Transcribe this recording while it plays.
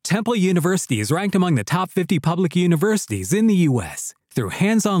Temple University is ranked among the top 50 public universities in the U.S. Through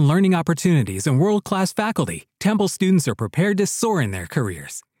hands-on learning opportunities and world-class faculty, Temple students are prepared to soar in their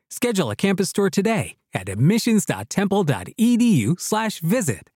careers. Schedule a campus tour today at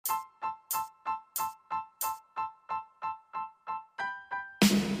admissions.temple.edu/visit.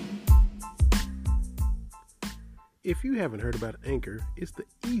 If you haven't heard about Anchor, it's the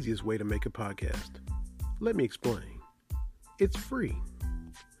easiest way to make a podcast. Let me explain. It's free.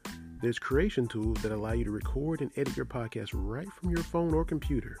 There's creation tools that allow you to record and edit your podcast right from your phone or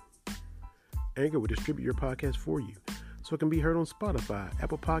computer. Anchor will distribute your podcast for you, so it can be heard on Spotify,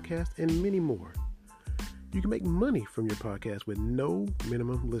 Apple Podcasts, and many more. You can make money from your podcast with no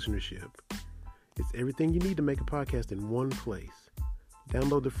minimum listenership. It's everything you need to make a podcast in one place.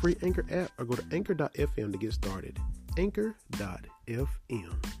 Download the free Anchor app or go to anchor.fm to get started.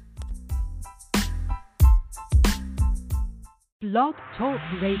 Anchor.fm. Blog Talk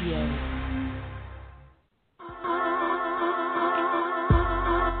Radio.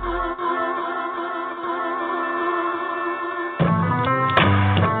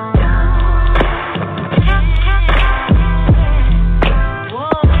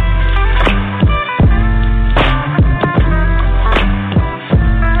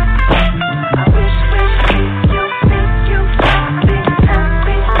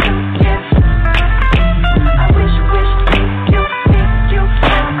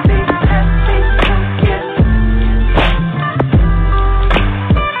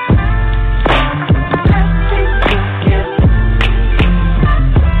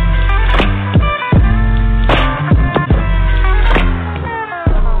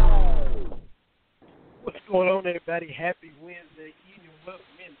 Happy Wednesday evening.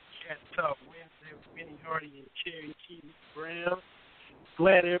 Welcome in to Cat Talk Wednesday with Benny Hardy and Cherry T. Brown.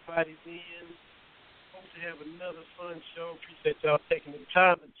 Glad everybody's in. Hope to have another fun show. Appreciate y'all taking the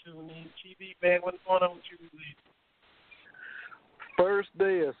time to tune in. TV, man, what's going on with you lately? First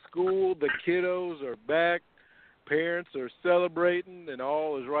day of school, the kiddos are back. Parents are celebrating, and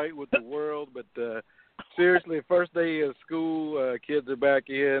all is right with the world. But seriously, first day of school, kids are back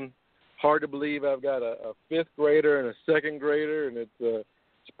in. Hard to believe I've got a fifth grader and a second grader, and it's a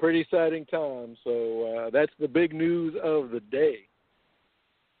pretty exciting time. So that's the big news of the day.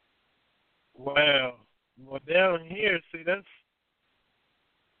 Wow. Well, down here, see,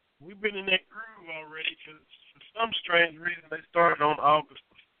 we've been in that groove already because for some strange reason they started on August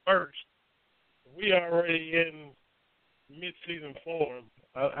 1st. We already in mid-season form.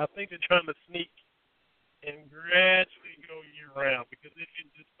 I think they're trying to sneak and gradually go year-round, because if it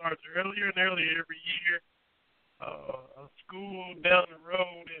just starts earlier and earlier every year, a school down the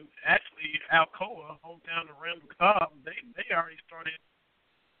road, and actually Alcoa, hometown of Randall Cobb, they already started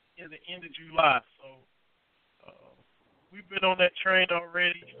in the end of July. So we've been on that train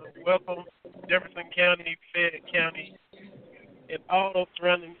already. So welcome Jefferson County, Fayette County, and all those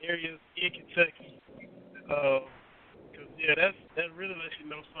surrounding areas in Kentucky. Because, that really lets you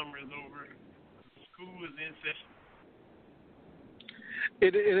know summer is over. School is in session.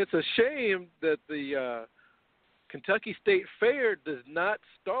 And it's a shame that the Kentucky State Fair does not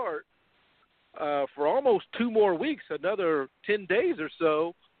start for almost 2 more weeks, another 10 days or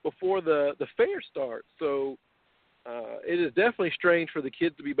so before the fair starts. So it is definitely strange for the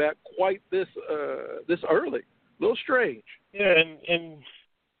kids to be back quite this early. A little strange. Yeah, and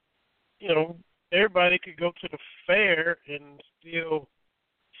everybody could go to the fair and still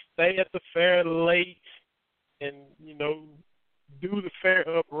stay at the fair late and, do the fair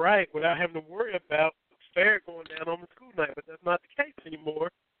upright without having to worry about the fair going down on the school night. But that's not the case anymore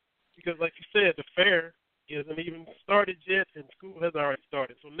because, like you said, the fair isn't even started yet and school has already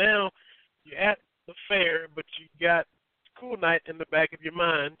started. So now you're at the fair, but you got school night in the back of your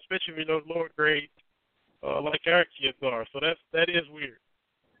mind, especially if you're those lower grades like our kids are. So that is weird.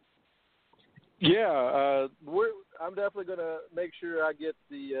 Yeah, I'm definitely going to make sure I get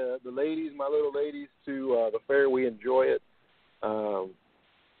the ladies, my little ladies, to the fair. We enjoy it.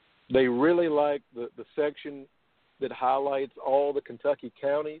 They really like the section that highlights all the Kentucky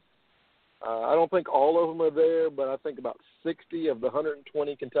counties. I don't think all of them are there, but I think about 60 of the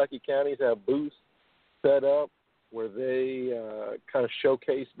 120 Kentucky counties have booths set up where they kind of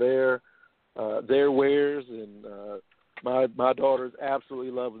showcase their wares, and my daughters absolutely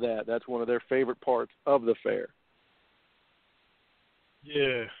love that. That's one of their favorite parts of the fair.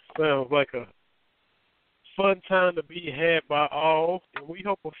 Yeah, sounds like a fun time to be had by all, and we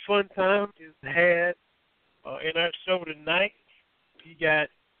hope a fun time is had in our show tonight. We got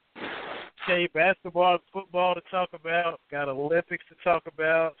basketball and football to talk about, got Olympics to talk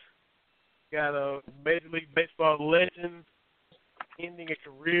about, got a Major League Baseball legend ending a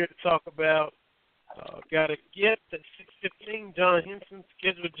career to talk about. Got a guest at 6:15. John Henson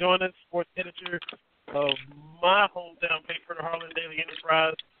scheduled to join us, sports editor of my hometown paper, the Harlan Daily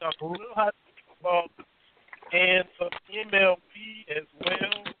Enterprise. Talk a little high school football and some MLB as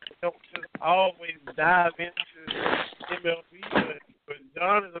well. Don't just always dive into MLB, but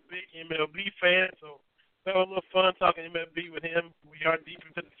John is a big MLB fan, so we have a little fun talking MLB with him. We are deep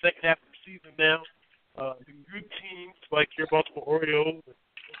into the second half of the season now. The good teams like your Baltimore Orioles and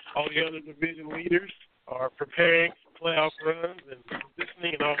all the other division leaders are preparing for playoff runs and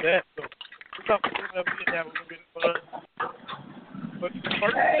positioning and all that. So we're talking MLB and have a little bit of fun. But the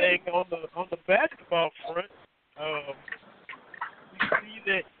first thing on the basketball front, we see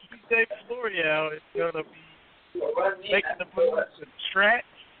that EJ Florial is going to be making the move to track.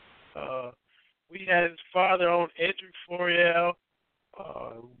 We had his father on, Edric Florial.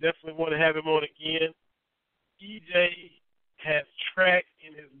 Definitely want to have him on again. EJ has track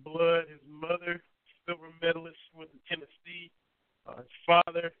in his blood. His mother, silver medalist, went to Tennessee. His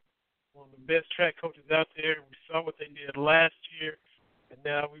father, one of the best track coaches out there. We saw what they did last year. And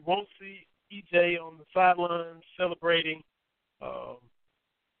now we won't see EJ on the sidelines celebrating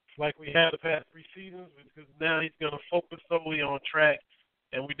like we had the past 3 seasons, because now he's going to focus solely on track.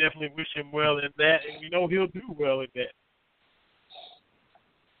 And we definitely wish him well in that, and we know he'll do well in that.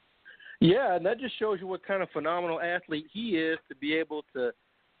 Yeah, and that just shows you what kind of phenomenal athlete he is to be able to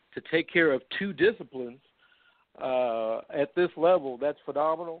take care of 2 disciplines at this level. That's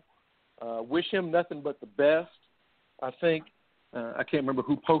phenomenal. Wish him nothing but the best. I think I can't remember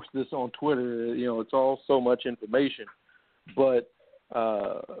who posted this on Twitter. You know, it's all so much information. But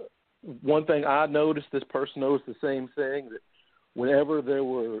one thing I noticed, this person noticed the same thing, that whenever there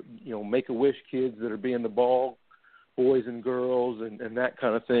were, Make-A-Wish kids that are being the ball boys and girls and that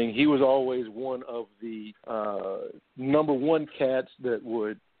kind of thing, he was always one of the number one cats that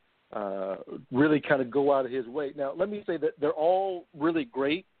would really kind of go out of his way. Now, let me say that they're all really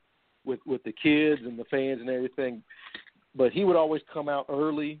great with the kids and the fans and everything, but he would always come out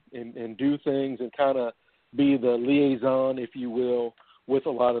early and do things and kind of be the liaison, if you will, with a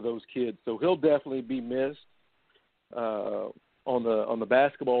lot of those kids. So he'll definitely be missed on the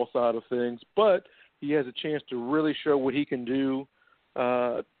basketball side of things, but he has a chance to really show what he can do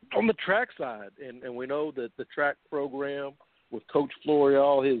on the track side. And we know that the track program with Coach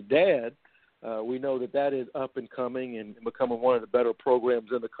Florial, his dad, we know that is up and coming and becoming one of the better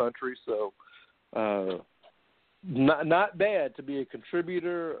programs in the country. So not bad to be a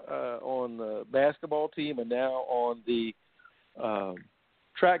contributor on the basketball team and now on the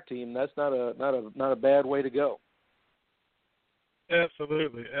track team. That's not a bad way to go.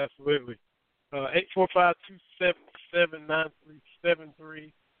 Absolutely.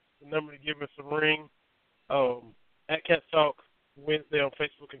 845-277-9373, the number to give us a ring. At Cat Talk Wednesday on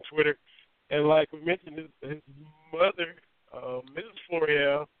Facebook and Twitter. And like we mentioned, his mother, Mrs.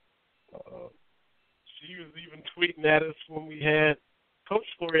 Florial, she was even tweeting at us when we had Coach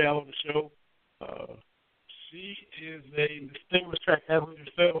Florial on the show. She is a distinguished track athlete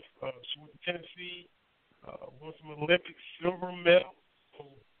herself. She went to Tennessee, won some Olympic silver medals. So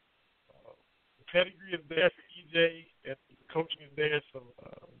the pedigree is there for EJ, and the coaching is there. So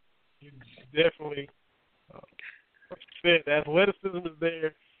you definitely, like you said, the athleticism is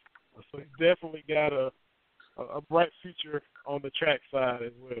there. So he's definitely got a bright future on the track side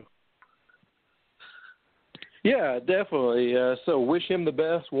as well. Yeah, definitely. So wish him the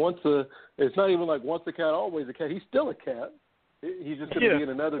best. It's not even like once a cat, always a cat. He's still a cat. He's just going to be in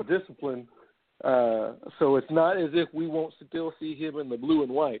another discipline. So it's not as if we won't still see him in the blue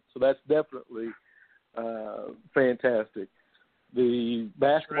and white. So that's definitely fantastic. The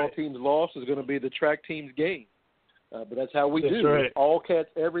basketball team's loss is going to be the track team's gain. But that's how we do. Right. All cats,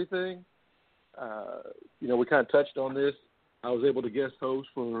 everything. We kind of touched on this. I was able to guest host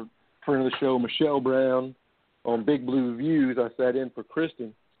for friend of the show, Michelle Brown, on Big Blue Views. I sat in for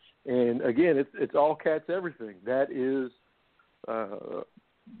Kristen. And, again, it's all cats, everything. That is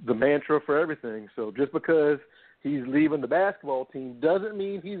the mantra for everything. So just because he's leaving the basketball team doesn't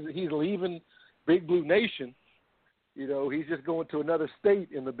mean he's leaving Big Blue Nation. He's just going to another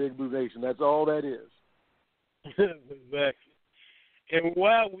state in the Big Blue Nation. That's all that is. Exactly. And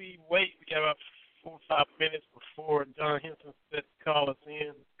while we wait, we got about 4 or 5 minutes before John Henson said to call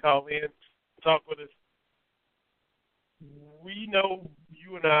in, talk with us. We know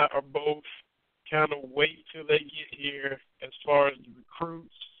you and I are both kind of wait till they get here as far as the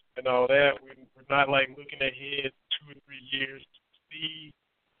recruits and all that. We're not like looking ahead 2 or 3 years to see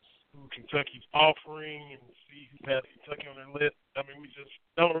who Kentucky's offering and see who has Kentucky on their list. I mean, we just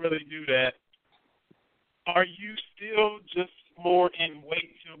don't really do that. Are you still just more in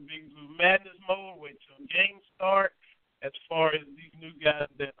wait till Big Blue Madness mode, wait till games start, as far as these new guys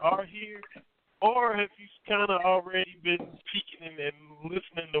that are here? Or have you kind of already been peeking and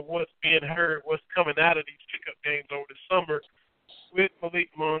listening to what's being heard, what's coming out of these pickup games over the summer with Malik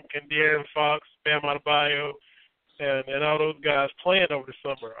Monk and De'Aaron Fox, Bam Adebayo, and all those guys playing over the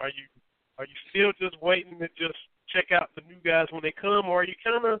summer? Are you still just waiting to just check out the new guys when they come, or are you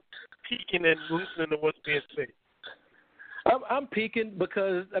kind of peeking and listening to what's being said? I'm peeking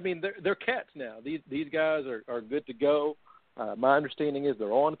because, I mean, they're cats now. These guys are good to go. My understanding is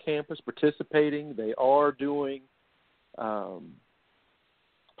they're on campus participating. They are doing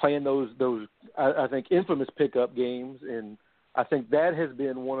playing those I think infamous pickup games, and I think that has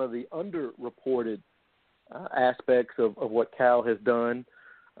been one of the underreported aspects of what Cal has done,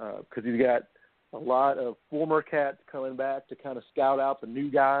 because he's got a lot of former cats coming back to kind of scout out the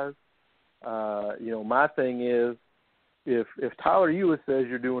new guys. My thing is, if Tyler Ulis says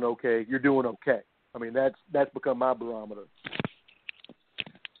you're doing okay, you're doing okay. I mean, that's become my barometer.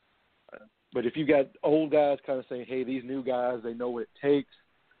 But if you got old guys kind of saying, hey, these new guys, they know what it takes,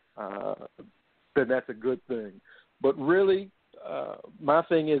 then that's a good thing. But really, my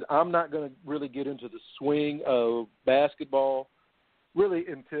thing is I'm not going to really get into the swing of basketball really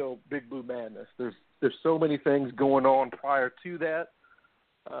until Big Blue Madness. There's so many things going on prior to that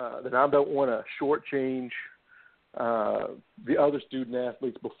that I don't want to shortchange the other student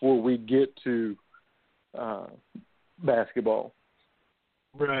athletes before we get to basketball.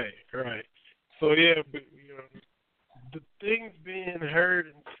 Right. So, yeah, but, the things being heard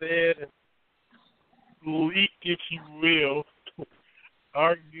and said and leaked, if you will,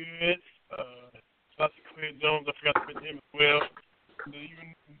 are good. Dr. Clay Jones, I forgot to mention him as well.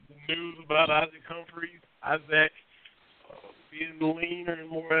 Even the news about Isaac Humphries, being leaner and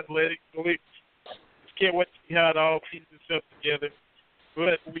more athletic. So just can't wait to see how it all pieces itself together.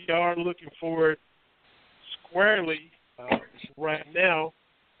 But we are looking forward squarely right now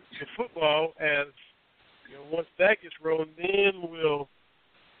to football, as once that gets rolling, then we'll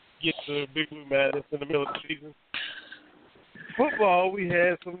get to Big Blue Madness in the middle of the season. Football, we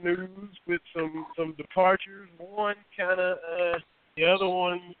had some news with some departures. One kind of, the other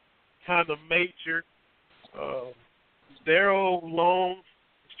one kind of major. Daryl Long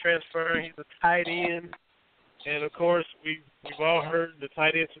is transferring. He's a tight end, and of course we've all heard the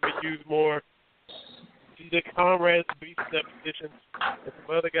tight ends should be used more. CJ Conrad's beat that position, and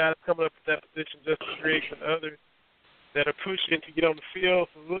some other guys coming up at that position, Justin Griggs and others that are pushing to get on the field.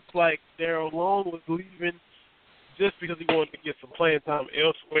 So it looks like Daryl Long was leaving just because he wanted to get some playing time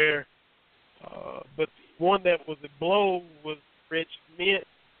elsewhere. But the one that was a blow was Rich Mint,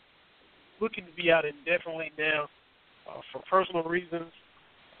 looking to be out indefinitely now for personal reasons.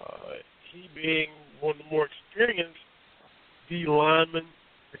 He being one of the more experienced D linemen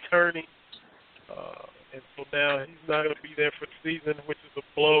returning. And so now he's not going to be there for the season, which is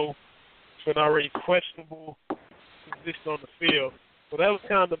a blow to an already questionable position on the field. So that was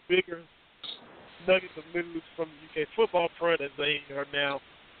kind of the bigger nuggets of news from the UK football front, as they are now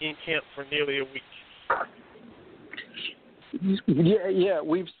in camp for nearly a week. Yeah,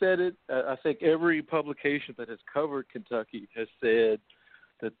 we've said it. I think every publication that has covered Kentucky has said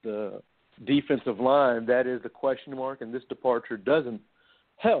that the defensive line, that is the question mark, and this departure doesn't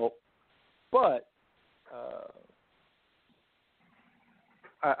help. But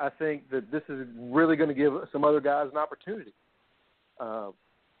I think that this is really going to give some other guys an opportunity. The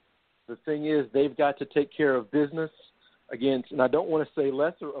thing is, they've got to take care of business against, and I don't want to say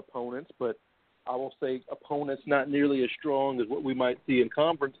lesser opponents, but I will say opponents not nearly as strong as what we might see in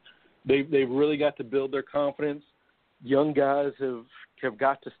conference. They've really got to build their confidence. Young guys have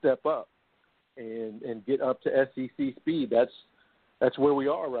got to step up and get up to SEC speed. That's where we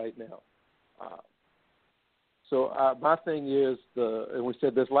are right now. So my thing is, and we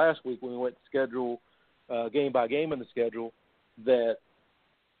said this last week when we went to schedule game by game in the schedule, that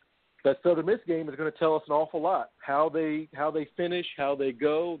Southern Miss game is going to tell us an awful lot. How they finish, how they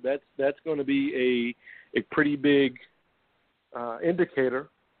go. That's going to be a pretty big indicator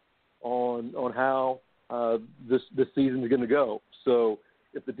on how this season is going to go. So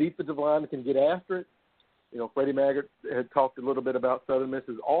if the defensive line can get after it, Freddie Maggart had talked a little bit about Southern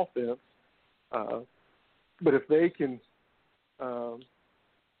Miss's offense. But if they can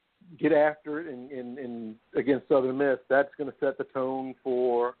get after it in against Southern Miss, that's going to set the tone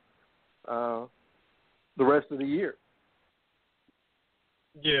for the rest of the year.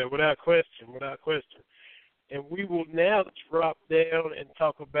 Yeah, without question. And we will now drop down and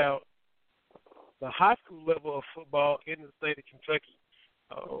talk about the high school level of football in the state of Kentucky.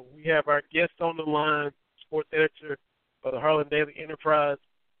 We have our guest on the line, sports editor of the Harlan Daily Enterprise.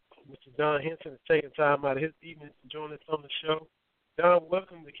 Mr. Don Henson is taking time out of his evening to join us on the show. Don,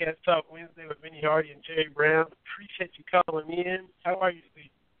 welcome to Cats Talk Wednesday with Vinny Hardy and Terry Brown. Appreciate you calling in. How are you,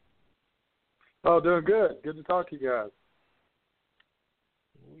 Steve? Oh, doing good. Good to talk to you guys.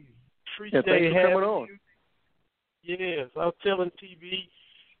 We appreciate thanks for having coming on. you. Yes, I was telling TV.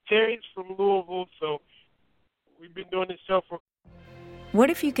 Terry's from Louisville, so we've been doing this show for. What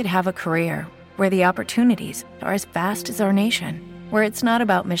if you could have a career where the opportunities are as vast as our nation, where it's not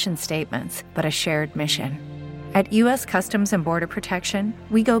about mission statements, but a shared mission? At U.S. Customs and Border Protection,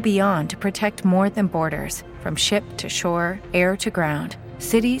 we go beyond to protect more than borders. From ship to shore, air to ground,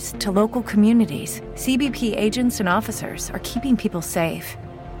 cities to local communities, CBP agents and officers are keeping people safe.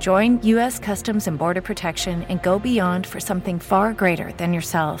 Join U.S. Customs and Border Protection and go beyond for something far greater than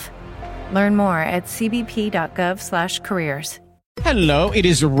yourself. Learn more at cbp.gov/careers. Hello, it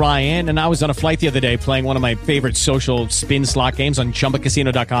is Ryan, and I was on a flight the other day playing one of my favorite social spin slot games on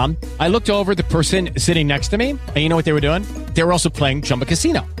ChumbaCasino.com. I looked over at the person sitting next to me, and you know what they were doing? They were also playing Chumba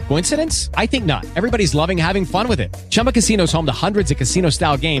Casino. Coincidence? I think not. Everybody's loving having fun with it. Chumba Casino is home to hundreds of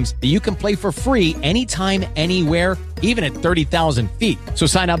casino-style games that you can play for free anytime, anywhere, even at 30,000 feet. So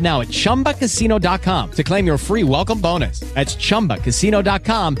sign up now at ChumbaCasino.com to claim your free welcome bonus. That's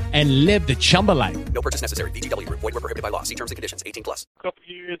ChumbaCasino.com and live the Chumba life. No purchase necessary. VGW. Void where prohibited by law. See terms and conditions. 18+. A couple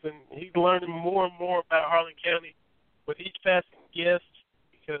years, and he's learning more and more about Harlan County with each passing guest,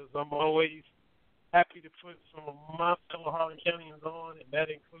 because I'm always happy to put some of my fellow Harlan Countyans on, and that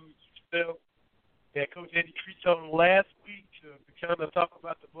includes yourself. We had Coach Eddie Treats on last week to kind of talk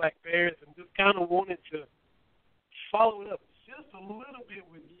about the Black Bears, and just kind of wanted to follow it up just a little bit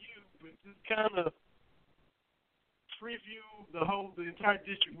with you, but just kind of preview the entire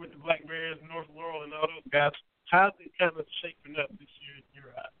district with the Black Bears, North Laurel, and all those guys. How's it kind of shaping up this year in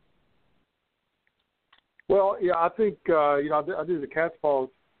your eyes? Well, yeah, I think, I do the Cats Balls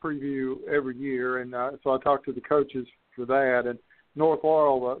preview every year, and so I talk to the coaches for that. And North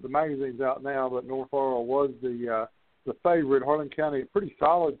Laurel, the magazine's out now, but North Laurel was the favorite. Harlan County, a pretty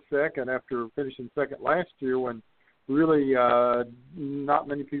solid second after finishing second last year, when really not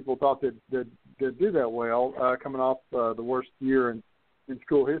many people thought they'd do that well, coming off the worst year in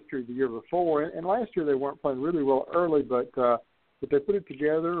school history the year before. And last year they weren't playing really well early, but they put it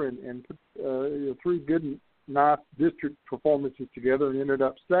together and put three good, nice district performances together and ended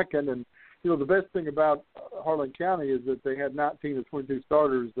up second. And, the best thing about Harlan County is that they had 19 of 22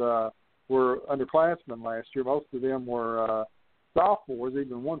 starters were underclassmen last year. Most of them were sophomores.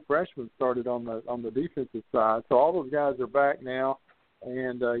 Even one freshman started on the defensive side. So all those guys are back now,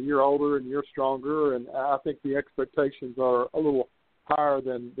 and you're older and you're stronger. And I think the expectations are a little higher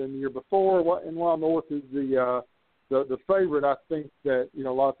than the year before. And while North is the favorite, I think that a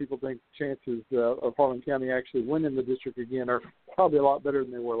lot of people think chances of Harlan County actually winning the district again are probably a lot better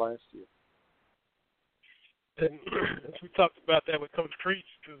than they were last year. And we talked about that with Coach Creech,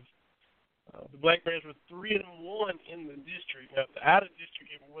 because the Black Bears were 3-1 in the district. Now, out of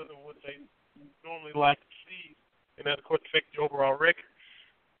district, it wasn't what they normally like to see, and that, of course, affected the overall record.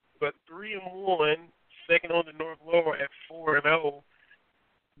 But 3-1, second on the North Laurel at 4-0.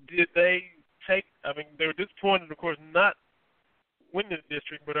 Did they take? I mean, they were disappointed, of course, not winning the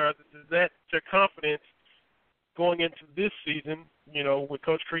district, but is that their confidence going into this season? With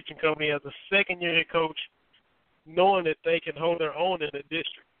Coach Creech and company as a second-year head coach, knowing that they can hold their own in the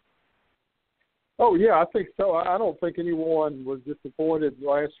district. Oh yeah, I think so. I don't think anyone was disappointed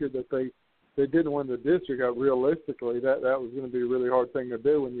last year that they didn't win the district. Realistically, that was going to be a really hard thing to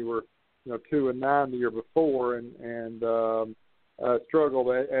do when you were 2-9 the year before, and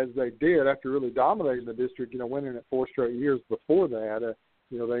struggled as they did after really dominating the district, winning it 4 straight years before that.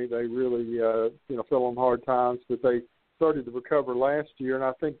 They really fell on hard times, but they started to recover last year, and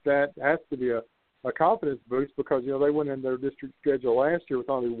I think that has to be a confidence boost, because they went in their district schedule last year with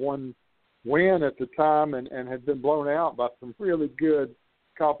only one win at the time, and had been blown out by some really good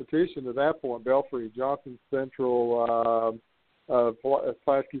competition at that point. Belfry, Johnson Central,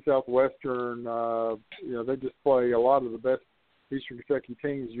 Pulaski Southwestern, they just play a lot of the best Eastern Kentucky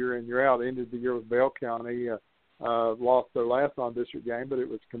teams year in, year out. Ended the year with Bell County, lost their last non-district game, but it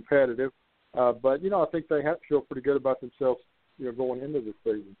was competitive. But I think they have to feel pretty good about themselves, going into this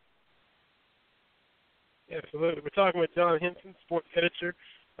season. Absolutely. We're talking with John Henson, sports editor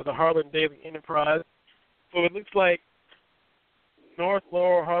of the Harlan Daily Enterprise. So it looks like North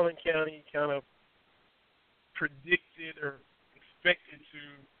Laurel, Harlan County kind of predicted or expected to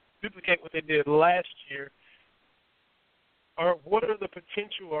duplicate what they did last year. Or what are the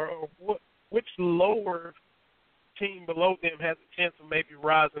potential, or which lower team below them has a chance of maybe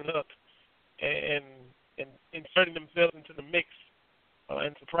rising up and and inserting themselves into the mix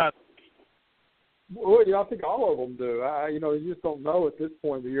and surprising people? Well, yeah, I think all of them do. You just don't know at this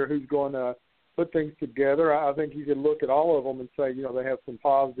point of the year who's going to put things together. I think you can look at all of them and say, they have some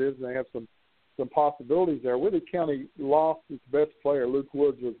positives and they have some possibilities there. Whitley County lost its best player. Luke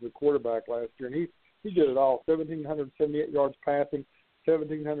Woods was the quarterback last year, and he did it all, 1,778 yards passing,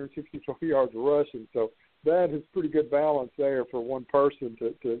 1,764 yards rushing. So that is pretty good balance there for one person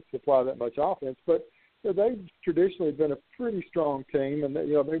to supply that much offense. But they've traditionally been a pretty strong team, and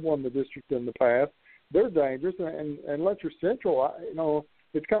they've won the district in the past. They're dangerous, and Letcher Central,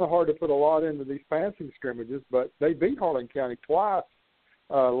 it's kind of hard to put a lot into these passing scrimmages, but they beat Harlan County twice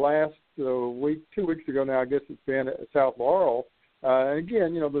last week, 2 weeks ago now, I guess it's been at South Laurel. And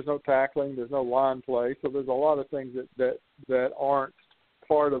again, there's no tackling, there's no line play, so there's a lot of things that aren't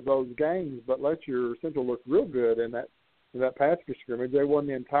part of those games. But Letcher Central looked real good in that passing scrimmage. They won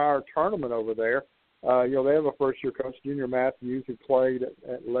the entire tournament over there. They have a first-year coach, Junior Matthews, who played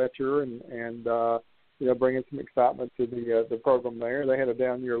at Letcher and bringing some excitement to the program there. They had a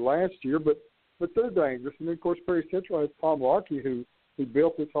down year last year, but they're dangerous. And then, of course, Perry Central has Tom Larkey, who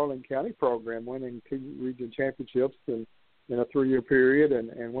built this Harlan County program, winning 2 region championships in a 3-year period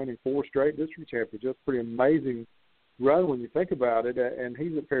and winning 4 straight district championships. Pretty amazing run when you think about it. And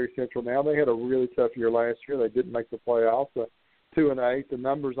he's at Perry Central now. They had a really tough year last year. They didn't make the playoffs. 2-8. The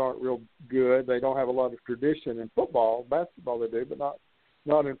numbers aren't real good. They don't have a lot of tradition in football. Basketball they do, but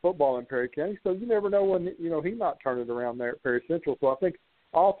not in football in Perry County. So you never know when he might turn it around there at Perry Central. So I think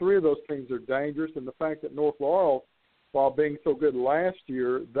all 3 of those teams are dangerous. And the fact that North Laurel, while being so good last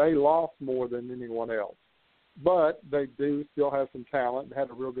year, they lost more than anyone else. But they do still have some talent and had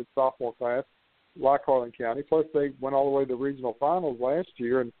a real good sophomore class like Harlan County. Plus, they went all the way to the regional finals last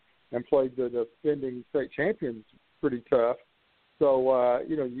year and played the defending state champions pretty tough. So,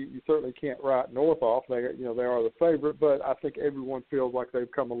 you certainly can't write North off. They are the favorite, but I think everyone feels like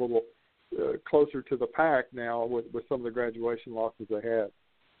they've come a little closer to the pack now with some of the graduation losses they had.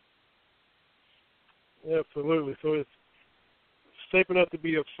 Absolutely. So it's shaping up to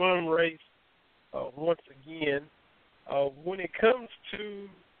be a fun race once again. When it comes to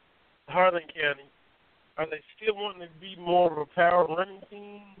Harlan County, are they still wanting to be more of a power running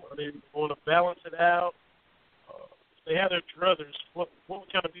team? Or they want to balance it out? They have their druthers. What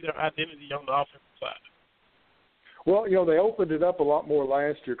would kind of be their identity on the offensive side? Well, they opened it up a lot more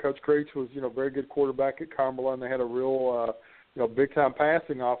last year. Coach Creech was, a very good quarterback at Cumberland. They had a real, big-time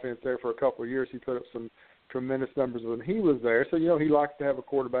passing offense there for a couple of years. He put up some tremendous numbers when he was there. So, he likes to have a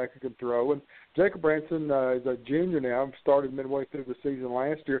quarterback who can throw. And Jacob Branson is a junior now, started midway through the season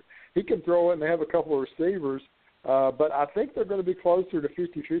last year. He can throw it, and they have a couple of receivers. But I think they're going to be closer to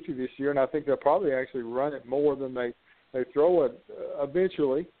 50-50 this year, and I think they'll probably actually run it more than they throw it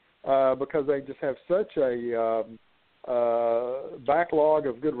eventually because they just have such a backlog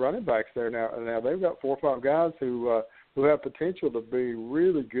of good running backs there now. Now they've got 4 or 5 guys who have potential to be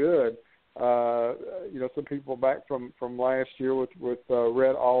really good. Some people back from last year with Red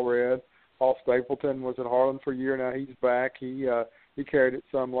Allred. Paul Stapleton was at Harlan for a year now. He's back. He carried it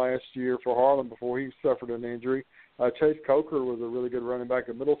some last year for Harlan before he suffered an injury. Chase Coker was a really good running back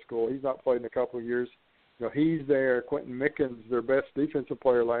at middle school. He's not played in a couple of years. He's there. Quentin Mickens, their best defensive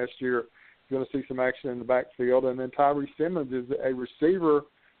player last year, is going to see some action in the backfield. And then Tyree Simmons is a receiver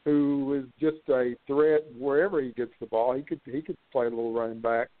who is just a threat wherever he gets the ball. He could play a little running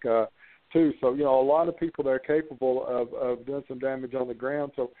back too. So, a lot of people that are capable of doing some damage on the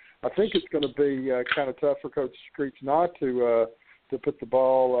ground. So I think it's going to be kind of tough for Coach Creech not to put the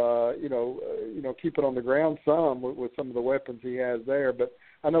ball, keep it on the ground some with some of the weapons he has there. But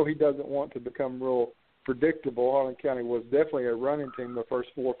I know he doesn't want to become real predictable. Harlan County was definitely a running team the first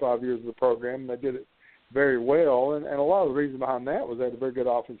 4 or 5 years of the program, and they did it very well. And a lot of the reason behind that was they had a very good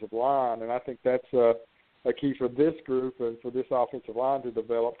offensive line, and I think that's a key for this group and for this offensive line to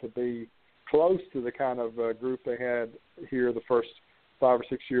develop to be close to the kind of group they had here the first 5 or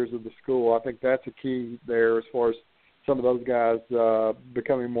 6 years of the school. I think that's a key there as far as some of those guys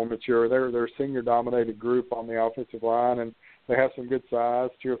becoming more mature. They're a senior-dominated group on the offensive line, and they have some good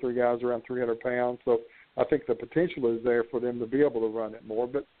size, 2 or 3 guys around 300 pounds. So I think the potential is there for them to be able to run it more.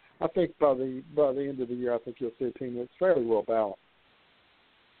 But I think by the end of the year, I think you'll see a team that's fairly well balanced.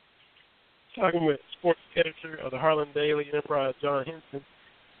 Talking with sports editor of the Harlan Daily Enterprise, John Henson.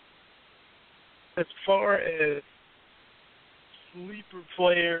 As far as sleeper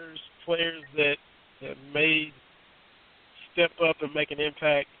players that may step up and make an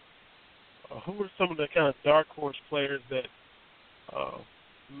impact, who are some of the kind of dark horse players that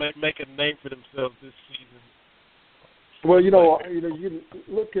may make a name for themselves this season Well, you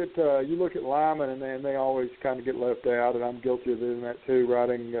look at Lyman, and they always kind of get left out, and I'm guilty of doing that too.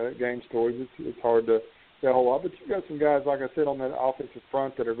 Writing game stories, it's hard to say a whole lot, but you've got some guys, like I said, on that offensive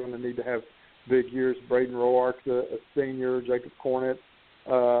front that are going to need to have big years. Braden Roark's a senior, Jacob Cornett,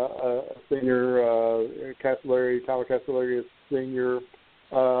 a senior, Tyler Castellari is senior.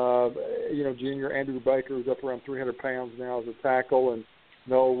 Junior Andrew Baker, who's up around 300 pounds now as a tackle, and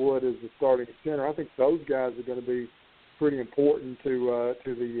Noah Wood is the starting center. I think those guys are going to be pretty important to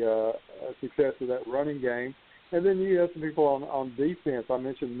the success of that running game. And then you have some people on defense. I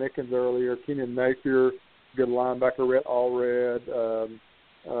mentioned Mickens earlier, Keenan Napier, good linebacker, Rhett Allred,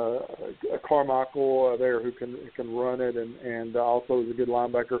 Carmichael there who can run it, and also is a good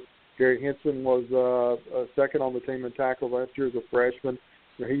linebacker. Gary Henson was second on the team in tackle last year as a freshman.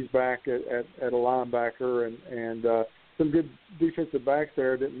 He's back at a linebacker, and some good defensive backs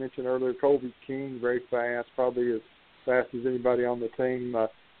there. I didn't mention earlier Colby King, very fast, probably as fast as anybody on the team.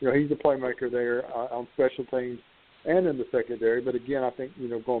 He's a playmaker there on special teams and in the secondary. But again, I think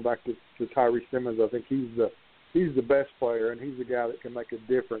going back to Tyree Simmons, I think he's the best player, and he's the guy that can make a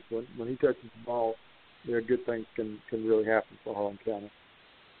difference when he touches the ball. Good things can really happen for Harlan County.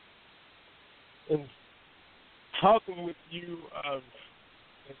 And talking with you, of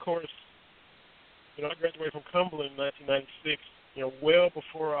course, I graduated from Cumberland in 1996. Well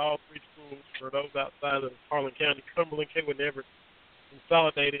before all three schools, for those outside of Harlan County, Cumberland, Kaywood, and Everett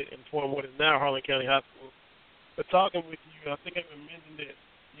consolidated and formed what is now Harlan County High School. But talking with you, I think I even mentioned it,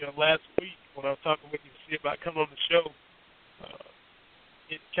 last week when I was talking with you to see about coming on the show.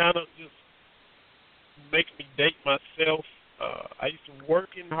 It kind of just makes me date myself. I used to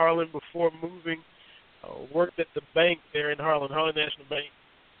work in Harlan before moving. Worked at the bank there in Harlan National Bank.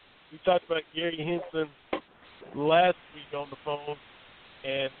 We talked about Gary Henson last week on the phone,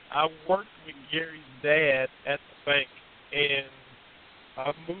 and I worked with Gary's dad at the bank, and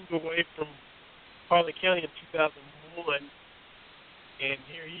I moved away from Harlan County in 2001, and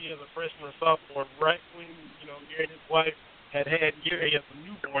here he is a freshman or sophomore. Right when Gary and his wife had Gary as a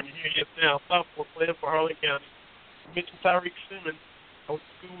newborn, and here he is now, sophomore, playing for Harlan County. I mentioned Tyreek Simmons. I went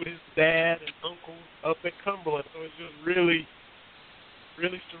to school with his dad and uncles up at Cumberland, so it's just really,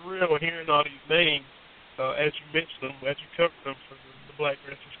 really surreal hearing all these names as you mention them, as you cover them for the Black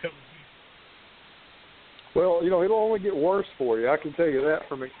Wrestlers coming season. Well, it'll only get worse for you. I can tell you that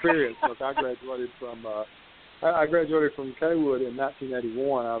from experience. Look, I graduated from Kaywood in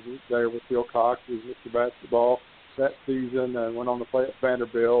 1981. I was there with Phil Cox, who was Mr. Basketball that season, and went on to play at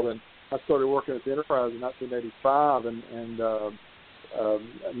Vanderbilt. And I started working at the Enterprise in 1985, and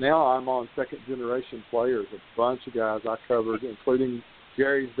now I'm on second-generation players, a bunch of guys I covered, including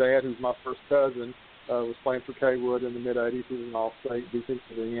Gary's dad, who's my first cousin, was playing for Kaywood in the mid-'80s. He was an all-state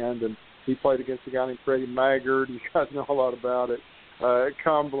defensive end, and he played against a guy named Freddie Maggard. You guys know a lot about it.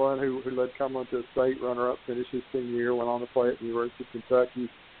 Cumberland, who led Cumberland to a state runner-up, finished his senior year, went on to play at the University of Kentucky.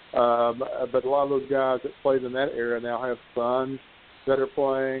 But a lot of those guys that played in that era now have sons that are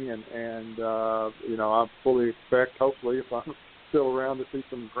playing, and I fully expect, hopefully, if I'm still around, to see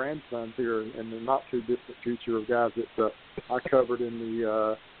some grandsons here in the not too distant future of guys that I covered in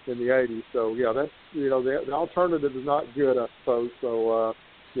the 80s. So that's the alternative is not good, I suppose. So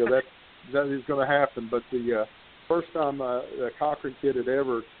that is going to happen. But the first time the Cochran kid at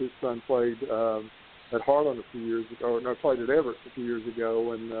Everett, his son played at Harlan a few years ago, played at Everett a few years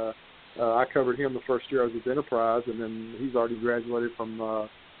ago, and I covered him the first year I was at Enterprise, and then he's already graduated from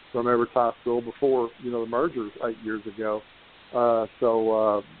Everett High School before the merger 8 years ago. But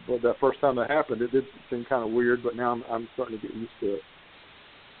that first time that happened, it did seem kind of weird, but now I'm starting to get used to it.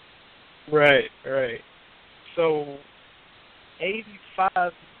 Right. So,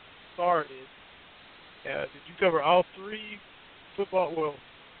 85 started. Did you cover all three football? Well,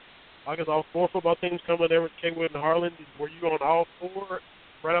 I guess all four football teams coming there with Kaywood and Harlan. Were you on all four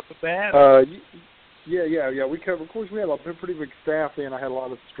right off the bat? Yeah. We covered. Of course, we had a pretty big staff then. I had a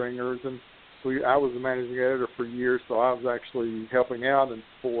lot of stringers, and I was the managing editor for years, so I was actually helping out in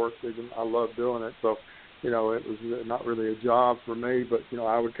sports. I loved doing it. So, it was not really a job for me, but,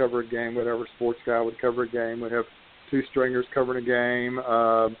 I would cover a game. Whatever sports guy would cover a game. We'd have two stringers covering a game.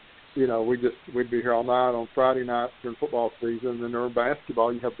 We'd be here all night on Friday nights during football season. And then during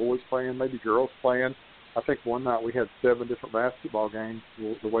basketball, you have boys playing, maybe girls playing. I think one night we had 7 different basketball games,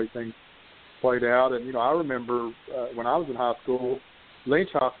 the way things played out. And, I remember when I was in high school,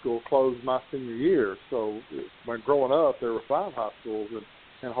 Lynch High School closed my senior year. So when growing up, there were 5 high schools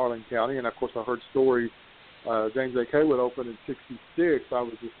in Harlan County. And, of course, I heard stories. James A. Kaywood opened in 1966. I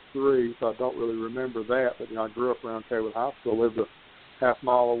was just 3, so I don't really remember that. But, I grew up around Kaywood High School, lived a half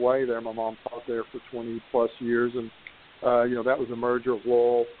mile away there. My mom taught there for 20-plus years. And that was a merger of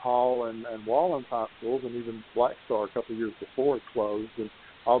Laurel, Hall, and Wallens high schools, and even Black Star a couple of years before it closed, and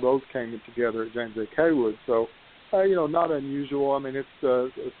all those came in together at James A. Kaywood. So, not unusual. I mean, it's a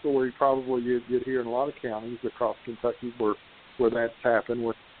story probably you'd hear in a lot of counties across Kentucky where that's happened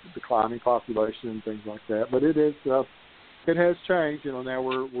with declining population and things like that. But it has changed. Now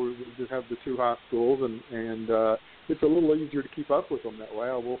we just have the two high schools, and it's a little easier to keep up with them that way.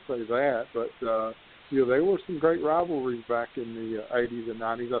 I will say that. But there were some great rivalries back in the 80s and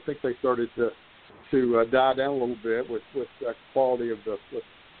 90s. I think they started to die down a little bit with the quality of the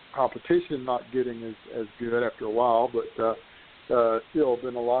competition not getting as good after a while. But still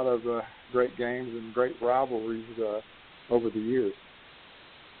been a lot of great games and great rivalries over the years.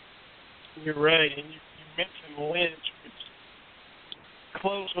 You're right, and you mentioned Lynch, which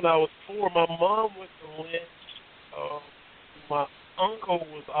closed when I was 4. My mom went to Lynch. My uncle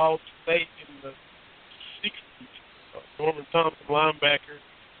was All-State in the 60s, Norman Thompson linebacker,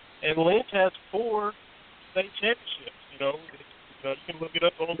 and Lynch has 4 state championships. You can look it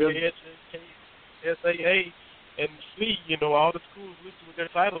up on the SAA and see, all the schools listed with their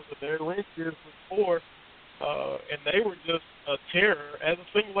titles in there. Lynch is with 4, and they were just a terror as a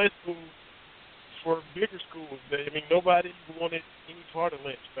single A school for bigger schools. Nobody wanted any part of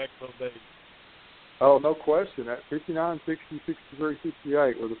Lynch back in those days. Oh, no question. At 59, 60, 63,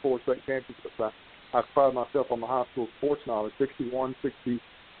 68 were the 4 state championships. I pride myself on the high school sports knowledge. 61,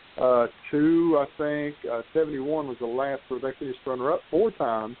 62, I think. 71 was the last where they finished runner-up 4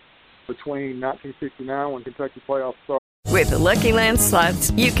 times between 1969 when Kentucky playoffs started. With the Lucky Land Slots,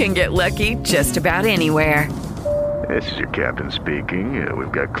 you can get lucky just about anywhere. This is your captain speaking.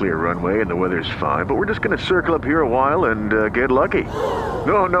 We've got clear runway and the weather's fine, but we're just going to circle up here a while and get lucky.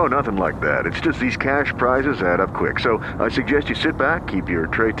 No, nothing like that. It's just these cash prizes add up quick. So I suggest you sit back, keep your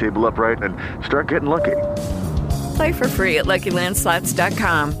tray table upright, and start getting lucky. Play for free at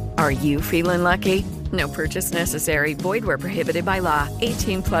LuckyLandSlots.com. Are you feeling lucky? No purchase necessary. Void where prohibited by law.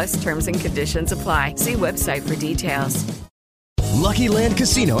 18+ terms and conditions apply. See website for details. Lucky Land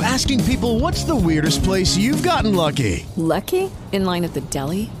Casino, asking people, what's the weirdest place you've gotten lucky? Lucky? In line at the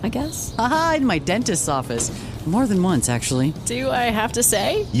deli, I guess? Aha, in my dentist's office. More than once, actually. Do I have to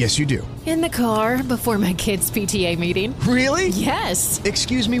say? Yes, you do. In the car before my kids' PTA meeting. Really? Yes.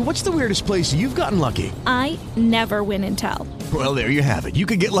 Excuse me, what's the weirdest place you've gotten lucky? I never win and tell. Well, there you have it. You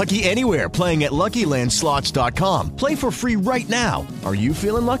can get lucky anywhere, playing at LuckyLandSlots.com. Play for free right now. Are you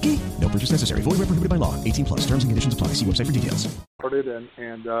feeling lucky? No purchase necessary. Void where prohibited by law. 18+. Terms and conditions apply. See website for details.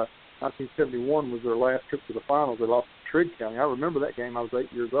 And 1971 was their last trip to the finals. They lost to Trigg County. I remember that game. I was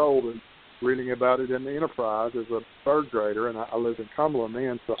 8 years old and reading about it in the Enterprise as a third grader, and I lived in Cumberland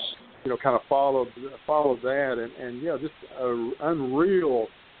then, so kind of followed that, and just an unreal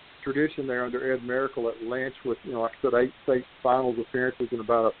tradition there under Ed Miracle at Lynch with like I said, 8 state finals appearances in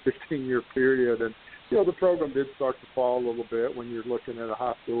about a 15-year period, and the program did start to fall a little bit when you're looking at a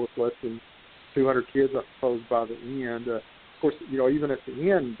high school with less than 200 kids, I suppose, by the end. Of course, even at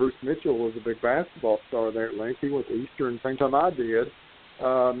the end, Bruce Mitchell was a big basketball star there at Lynch. He went to Eastern, same time I did.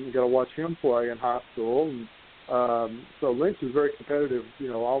 You got to watch him play in high school, and so Lynch was very competitive,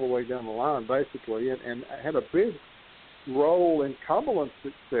 all the way down the line, basically, and had a big role in Cumberland's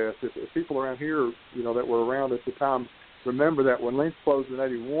success. If people around here, that were around at the time, remember that when Lynch closed in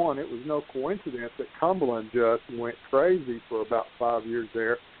 '81, it was no coincidence that Cumberland just went crazy for about 5 years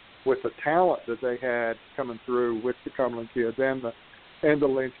there, with the talent that they had coming through with the Cumberland kids and the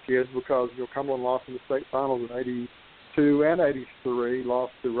Lynch kids, because Cumberland lost in the state finals in '82 and '83,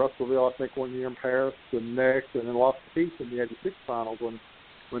 lost to Russellville, I think, one year in Paris, the next, and then lost to Peace in the '86 finals when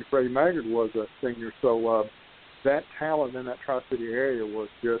Freddie Maggard was a senior. So that talent in that Tri-City area was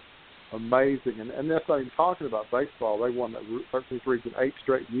just amazing, and that's not even talking about baseball. They won that 13th region 8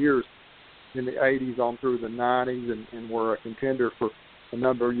 straight years in the '80s on through the '90s, and were a contender for a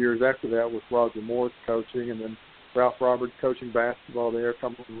number of years after that with Roger Morris coaching, and then Ralph Roberts coaching basketball there.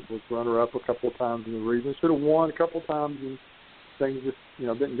 Cumberland was runner-up a couple of times in the region. Should have won a couple of times, and things just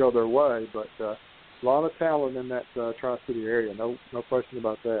didn't go their way. But a lot of talent in that Tri-City area, no question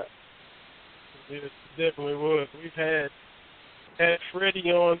about that. It definitely was. We've had Freddie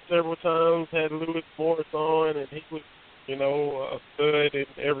on several times, had Lewis Morris on, and he was a stud in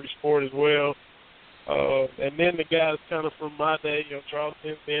every sport as well. And then the guys kind of from my day, Charles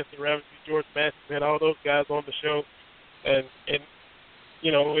Sims, Anthony Ravensby, George Matthews, had all those guys on the show. And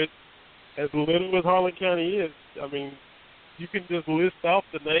it's as little as Harlan County is. I mean, you can just list off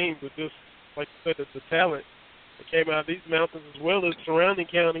the names of just, like you said, the talent that came out of these mountains as well as surrounding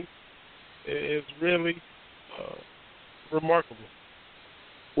counties is really remarkable.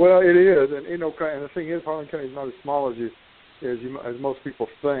 Well, it is, and and the thing is, Harlan County is not as small as most people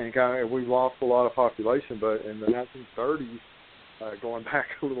think. We've lost a lot of population, but in the 1930s, going back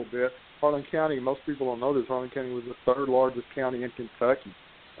a little bit, Harlan County, most people don't know this, Harlan County was the third largest county in Kentucky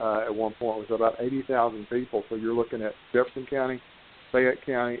at one point. It was about 80,000 people. So you're looking at Jefferson County, Fayette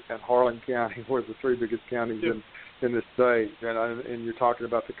County, and Harlan County were the three biggest counties in the state. And you're talking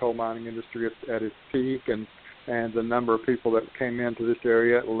about the coal mining industry at its peak, and the number of people that came into this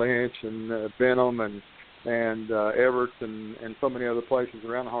area at Lynch and Benham and Everett and so many other places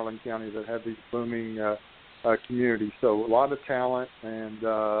around Harlan County that have these booming communities. So a lot of talent and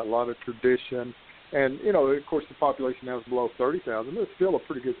a lot of tradition. And, of course, the population now is below 30,000. It's still a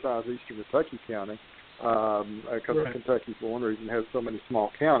pretty good-sized eastern Kentucky county because Kentucky, for one reason, has so many small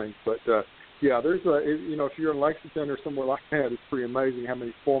counties. But, there's if you're in Lexington or somewhere like that, it's pretty amazing how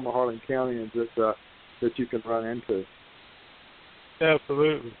many former Harlan Countyans that you can run into.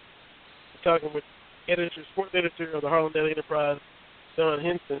 Absolutely. Talking with sports editor of the Harlan Daily Enterprise, Don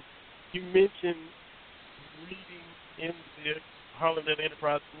Henson. You mentioned reading in the Harlan Daily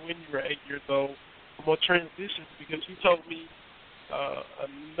Enterprise when you were 8 years old. I'm going to transition because you told me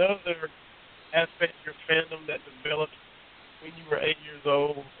another aspect of your fandom that developed when you were 8 years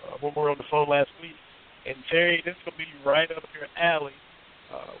old when we were on the phone last week. And, Terry, this is going to be right up your alley.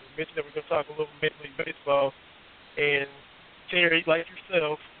 We mentioned that we're going to talk a little Major League Baseball. And, Terry, like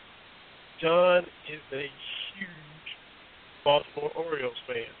yourself, John is a huge Baltimore Orioles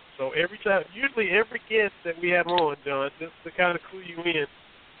fan. So usually every guest that we have on, John, just to kind of clue you in,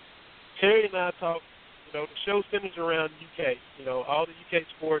 Terry and I talk, the show centers around UK, all the UK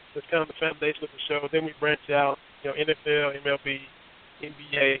sports, that's kind of the foundation of the show. Then we branch out, NFL, MLB,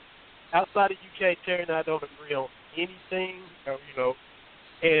 NBA. Outside of UK, Terry and I don't agree on anything,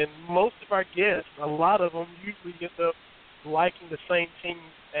 and most of our guests, a lot of them usually end up liking the same team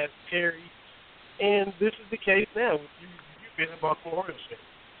as Terry, and this is the case now. You've been a Baltimore Orioles fan.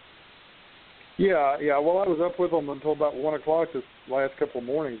 Yeah. Well, I was up with them until about 1 o'clock this last couple of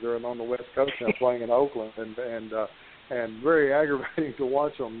mornings. They're on the West Coast now playing in Oakland, and very aggravating to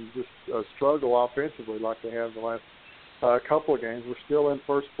watch them just struggle offensively like they have the last couple of games. We're still in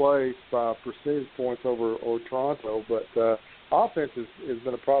first place by percentage points over Toronto, but offense has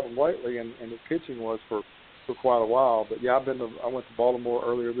been a problem lately, and the pitching was for quite a while. But yeah, I went to Baltimore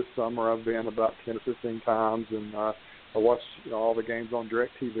earlier this summer. I've been about 10 or 15 times, and I watched all the games on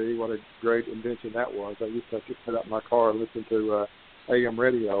DirecTV. What a great invention that was! I used to just sit out in my car and listen to AM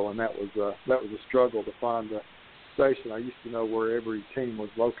radio, and that was a struggle to find the station. I used to know where every team was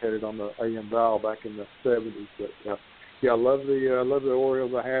located on the AM dial back in the 70s. But I love the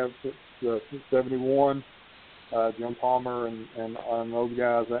Orioles. I have since '71. Jim Palmer and those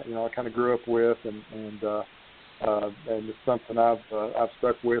guys that I kind of grew up with, and it's something I've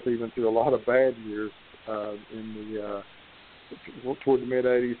stuck with even through a lot of bad years toward the mid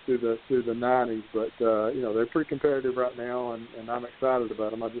 '80s through the '90s. But they're pretty competitive right now, and I'm excited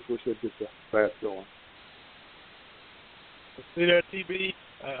about them. I just wish they'd get the bats going. See there, TB.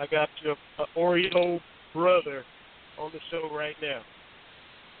 I got your Oriole brother on the show right now.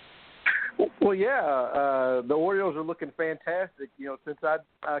 Well, yeah, the Orioles are looking fantastic. Since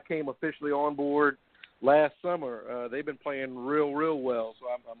I came officially on board last summer, they've been playing real well. So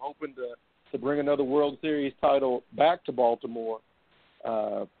I'm hoping to bring another World Series title back to Baltimore.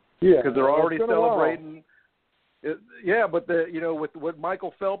 Because they're already celebrating. Yeah, but with what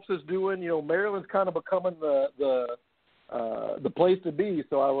Michael Phelps is doing, Maryland's kind of becoming the place to be.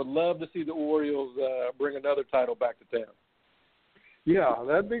 So I would love to see the Orioles bring another title back to town. Yeah,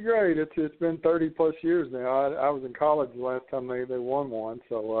 that'd be great. It's been 30-plus years now. I was in college the last time they won one,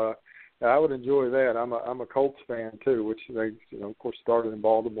 so I would enjoy that. I'm a Colts fan too, which they of course started in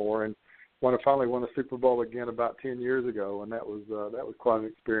Baltimore and finally won the Super Bowl again about 10 years ago, and that was quite an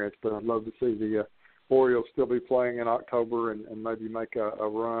experience. But I'd love to see the Orioles still be playing in October and maybe make a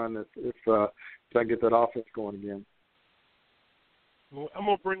run if they get that offense going again. Well, I'm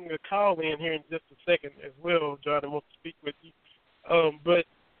gonna bring a call in here in just a second as well, John, and we'll speak with you. But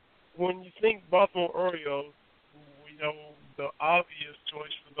when you think Baltimore Orioles, we know the obvious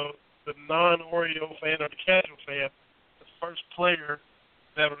choice for the non-Oriole fan or the casual fan, the first player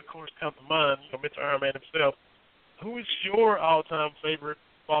that would, of course, come to mind, Mr. Iron Man himself. Who is your all-time favorite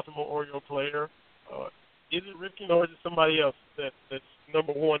Baltimore Oriole player? Is it Ripken or is it somebody else that's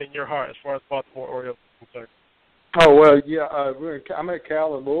number one in your heart as far as Baltimore Orioles is concerned? Oh, well, yeah, I met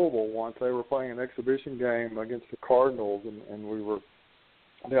Cal in Louisville once. They were playing an exhibition game against the Cardinals, and we were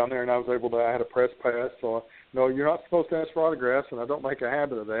down there, and I had a press pass. So, no, you're not supposed to ask for autographs, and I don't make a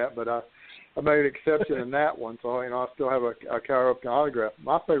habit of that, but I made an exception in that one. So, I still have a Cal Ripken autograph.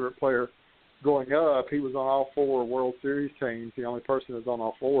 My favorite player growing up, he was on all 4 World Series teams. The only person that's on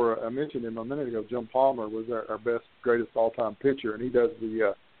all 4, I mentioned him a minute ago, Jim Palmer, was our best, greatest all-time pitcher, and he does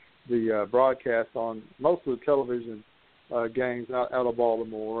the broadcast on most of the television games out of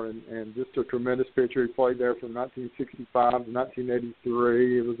Baltimore, and just a tremendous pitcher. He played there from 1965 to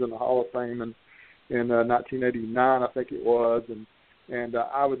 1983. He was in the Hall of Fame in 1989, I think it was, and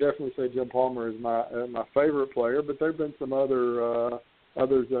I would definitely say Jim Palmer is my favorite player. But there've been some others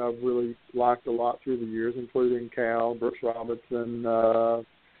that I've really liked a lot through the years, including Cal, Brooks Robinson.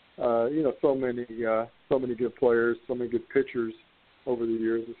 So many good players, so many good pitchers over the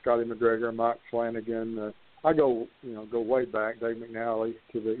years. Scotty McGregor, Mike Flanagan. I go way back, Dave McNally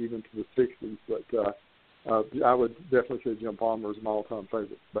even to the 60s, but I would definitely say Jim Palmer is my all-time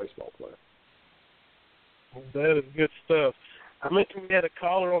favorite baseball player. That is good stuff. I mentioned we had a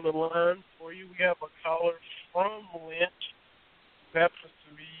caller on the line for you. We have a caller from Lynch, who happens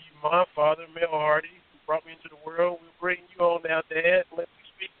to be my father, Mel Hardy, who brought me into the world. We're bringing you on now, Dad. Let me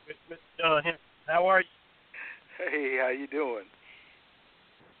speak with Mr. John Henson. How are you? Hey, how you doing?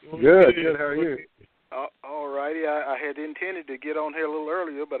 Good. How are you? All righty. I had intended to get on here a little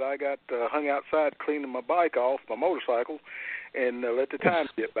earlier, but I got hung outside cleaning my bike off, my motorcycle, and let the time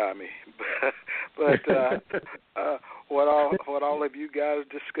get by me. But what all have you guys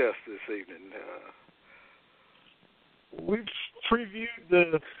discussed this evening? We've previewed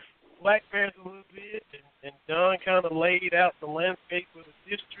the Black Bears a little bit, and John kind of laid out the landscape of the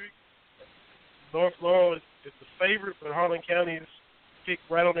district. North Laurel is the favorite, but Harlan County is kicked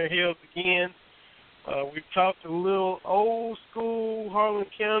right on their heels again. We've talked a little old school Harlan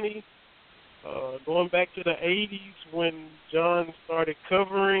County, going back to the 80s when John started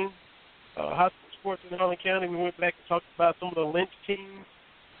covering high school sports in Harlan County. We went back and talked about some of the Lynch teams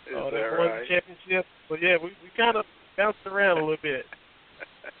that won the championship. So, yeah, we kind of bounced around a little bit.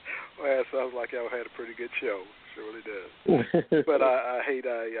 Well, it sounds like y'all had a pretty good show. Surely does. But I hate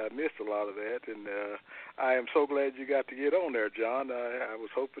I missed a lot of that, and I am so glad you got to get on there, John. I was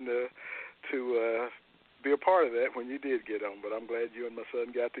hoping to be a part of that when you did get on, but I'm glad you and my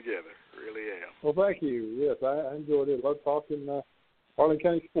son got together. Really am. Well, thank you. Yes, I enjoyed it. Love talking Harlan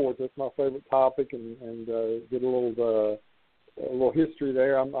County sports. That's my favorite topic, and get a little history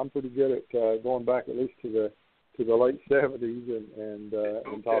there. I'm pretty good at going back at least to the late 70s and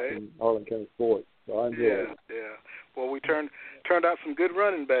talking Harlan County sports. So I enjoy it. Yeah. Well, we turned out some good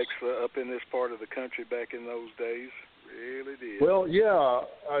running backs up in this part of the country back in those days. Really did. Well, yeah,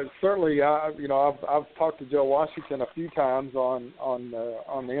 certainly. I've talked to Joe Washington a few times on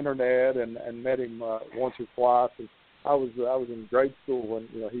the internet and met him once or twice. And I was in grade school when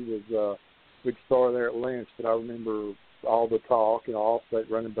he was a big star there at Lynch. But I remember all the talk, all-state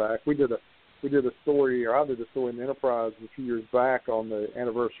running back. We did a story, or I did a story in the Enterprise a few years back on the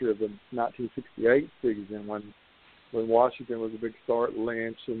anniversary of the 1968 season when Washington was a big star at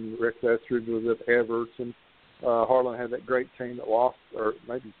Lynch and Rex Estridge was at Everts, and Harlan had that great team that lost or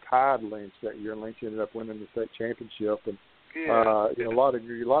maybe tied Lynch that year, and Lynch ended up winning the state championship. And a lot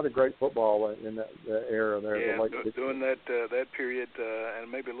of great football in that era there. Yeah, the late 60s. During that period,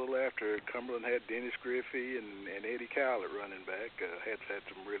 and maybe a little after, Cumberland had Dennis Griffey and Eddie Cowler running back. Had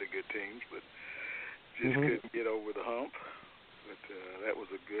some really good teams, but just couldn't get over the hump. But that was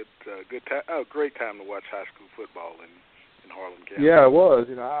a great time to watch high school football in Harlan County. Yeah, it was.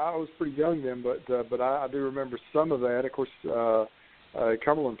 I was pretty young then, but I do remember some of that. Of course,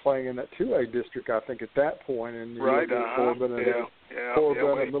 Cumberland playing in that 2A district, I think, at that point, and Corbin and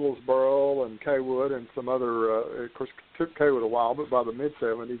Middlesboro and Kaywood and some other. Of course, it took Kaywood a while, but by the mid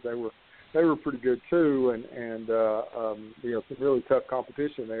 '70s, they were pretty good too, and some really tough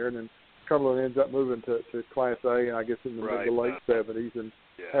competition there. And then Cumberland ends up moving to Class A, and I guess in the mid to late '70s, and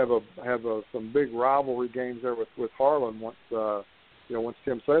have some big rivalry games there with Harlan once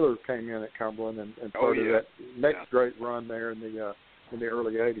Tim Saylor came in at Cumberland and started that next great run there in the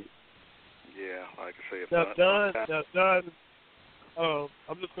early '80s. Yeah, like I say. Now, John,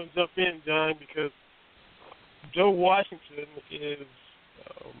 I'm just going to jump in, John, because Joe Washington is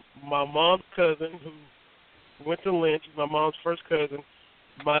my mom's cousin who went to Lynch. He's my mom's first cousin.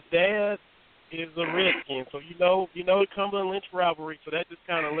 My dad is a Redskin, so you know the Cumberland Lynch rivalry. So that just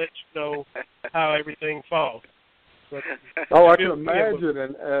kind of lets you know how everything falls. I can imagine.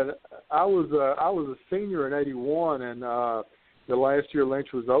 And I was a senior in '81, and the last year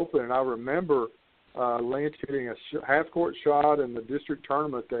Lynch was open, and I remember Lynch hitting a half-court shot in the district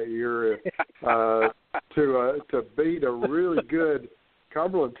tournament that year to beat a really good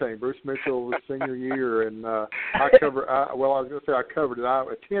Cumberland team. Bruce Mitchell was senior year, and I was going to say I covered it. I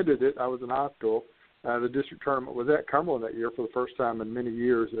attended it. I was in high school. The district tournament was at Cumberland that year for the first time in many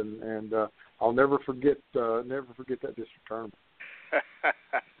years, and I'll never forget that district tournament.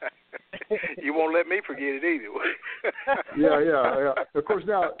 You won't let me forget it either. Yeah. Of course,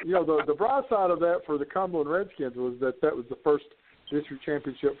 now the bright side of that for the Cumberland Redskins was that was the first district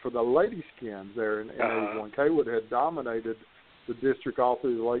championship for the Lady Skins there in 81. Kaywood had dominated the district all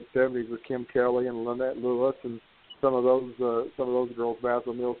through the late 70s with Kim Kelly and Lynette Lewis and some of those girls,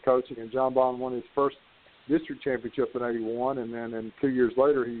 Basil Mills coaching, and John Bond won his first district championship in 81, and then 3 years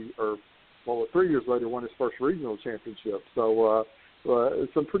later won his first regional championship. So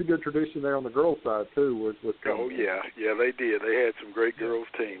some pretty good tradition there on the girls' side too. With yeah, they did. They had some great girls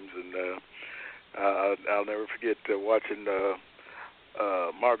teams, and I'll never forget watching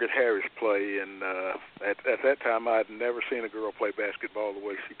Margaret Harris play. And at that time, I had never seen a girl play basketball the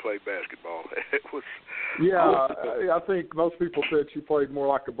way she played basketball. It was I think most people said she played more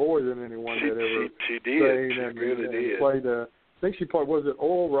like a boy than anyone had ever. She did. She really did. Played. I think she played. Was it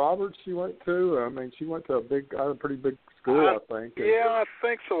Oral Roberts? She went to. I mean, she went to a pretty big school, I think. Yeah, I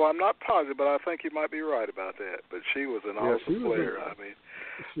think so. I'm not positive, but I think you might be right about that. But she was an awesome player.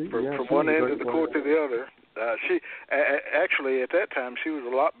 From one end of the court to the other. She actually at that time she was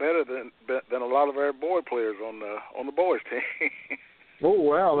a lot better than a lot of our boy players on the boys team. Oh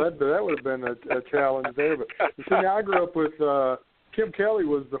wow, that would have been a challenge there. But see, I grew up with Kim Kelly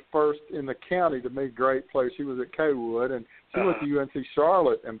was the first in the county to meet great players. She was at Kaywood, and she went to UNC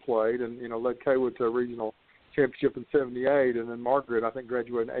Charlotte and played, and led Kaywood to a regional championship in '78. And then Margaret, I think,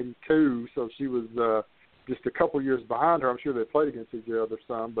 graduated in '82, so she was just a couple years behind her. I'm sure they played against each other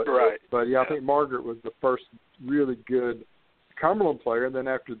some, but I think Margaret was the first really good Cumberland player. And then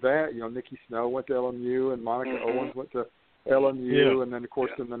after that, Nikki Snow went to LMU, and Monica Owens went to LMU, and then of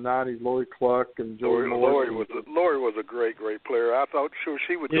course in the '90s, Lori Cluck and Joey Morris. Lori was a great player. I thought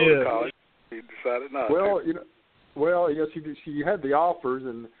she would go to college. She decided not to. She had the offers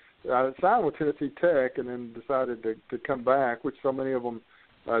and signed with Tennessee Tech, and then decided to come back, which so many of them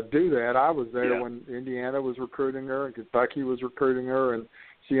do that. I was there when Indiana was recruiting her and Kentucky was recruiting her, and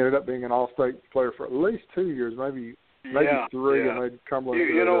she ended up being an all-state player for at least 2 years, maybe 3, and made Cumberland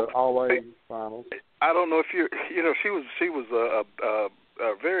to the All-A finals. I don't know if she was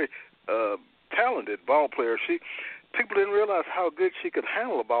a very talented ball player. People didn't realize how good she could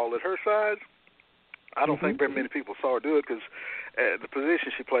handle a ball at her size. I don't think very many people saw her do it because the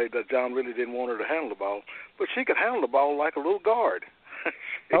position she played, that John really didn't want her to handle the ball, but she could handle the ball like a little guard.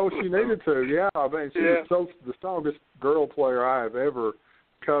 She needed to, yeah. I mean, she was the strongest girl player I have ever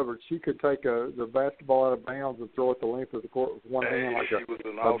covered. She could take the basketball out of bounds and throw it the length of the court with one hand like a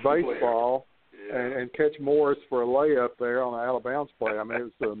baseball, and catch Morris for a layup there on an out of bounds play. I mean, it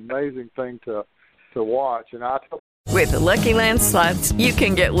was an amazing thing to watch. And with the Lucky Land Slots, you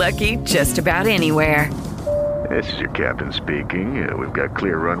can get lucky just about anywhere. This is your captain speaking. We've got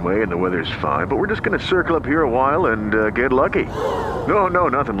clear runway and the weather's fine, but we're just going to circle up here a while and get lucky. No,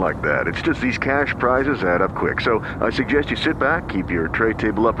 nothing like that. It's just these cash prizes add up quick. So I suggest you sit back, keep your tray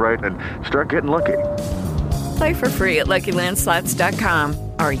table upright, and start getting lucky. Play for free at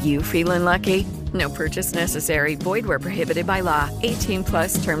LuckyLandSlots.com. Are you feeling lucky? No purchase necessary. Void where prohibited by law.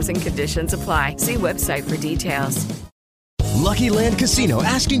 18+ terms and conditions apply. See website for details. Lucky Land Casino,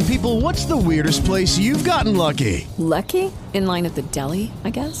 asking people, what's the weirdest place you've gotten lucky? Lucky? In line at the deli, I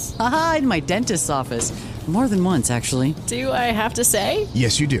guess? Aha, in my dentist's office. More than once, actually. Do I have to say?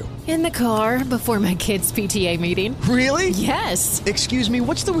 Yes, you do. In the car before my kids' PTA meeting. Really? Yes. Excuse me,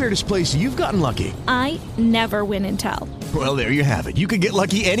 what's the weirdest place you've gotten lucky? I never win and tell. Well, there you have it. You can get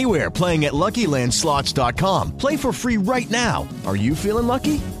lucky anywhere, playing at LuckyLandSlots.com. Play for free right now. Are you feeling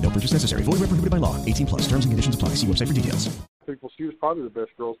lucky? No purchase necessary. Void where prohibited by law. 18+. Terms and conditions apply. See website for details. She was probably the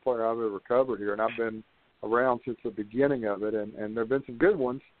best girls player I've ever covered here, and I've been around since the beginning of it, and there have been some good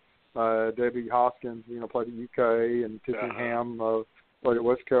ones. Debbie Hoskins, played at UK, and Tiffany Ham played at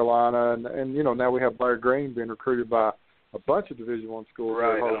West Carolina, and now we have Blair Green being recruited by a bunch of Division I schools in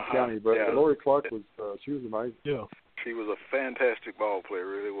Harlan County. But Lori Clark was she was amazing. Yeah, she was a fantastic ball player,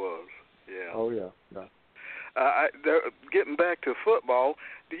 really was. Yeah. Oh yeah. Getting back to football,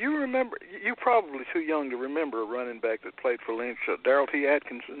 do you remember? You're probably too young to remember a running back that played for Lynch, Darrell T.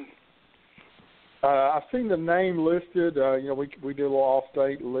 Atkinson. I've seen the name listed. We did a little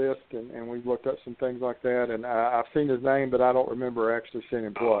off-state list, and we've looked up some things like that. And I've seen his name, but I don't remember actually seeing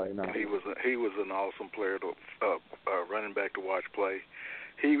him play. No. He was an awesome player to running back to watch play.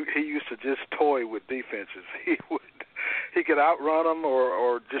 He used to just toy with defenses. He could outrun them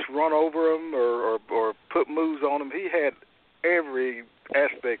or just run over them or put moves on them. He had every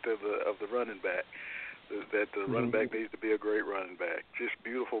aspect of the running back. That the running back needs to be a great running back. Just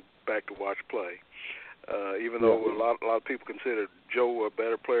beautiful back to watch play. Even though a lot of people consider Joe a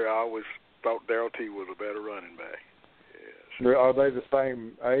better player, I always thought Darrell T was a better running back. Yes. Are they the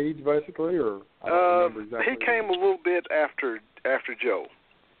same age basically, or I don't remember exactly? He came a little bit after Joe.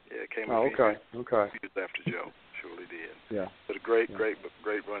 Yeah, came a few years after Joe. Surely did. Yeah. But a great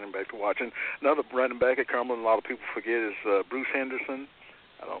running back to watch. And another running back at Cumberland, a lot of people forget, is Bruce Henderson.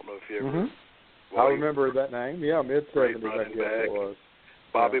 I don't know if you ever. I remember that name. Yeah, mid-70s, I guess it was.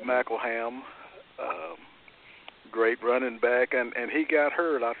 Bobby McElham, great running back, and he got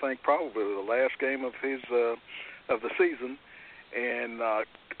hurt, I think, probably the last game of his of the season, and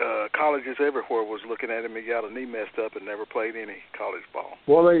colleges everywhere was looking at him. He got a knee messed up and never played any college ball.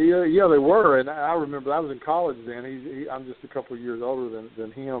 Well, they were, and I remember I was in college then. I'm just a couple of years older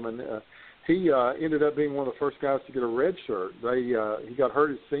than him, and he ended up being one of the first guys to get a red shirt. He got hurt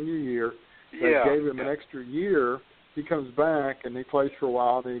his senior year. They gave him an extra year. He comes back and he plays for a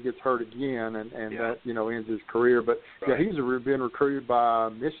while, then he gets hurt again, and that ends his career. But he's been recruited by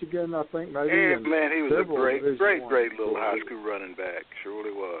Michigan, I think, maybe. And man, he was a great little high school running back.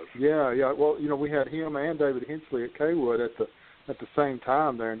 Surely was. Yeah. Well, we had him and David Hensley at Kaywood at the same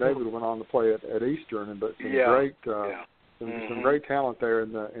time there, and David went on to play at Eastern, but some great talent there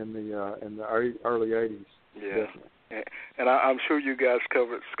in the early '80s. Yeah. Definitely. And I'm sure you guys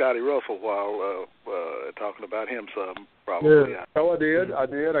covered Scotty Russell while talking about him some, probably. Yeah. Oh, I did.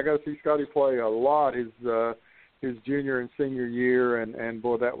 I got to see Scotty play a lot his junior and senior year, and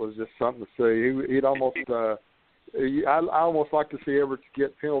boy, that was just something to see. He'd almost I almost like to see Everett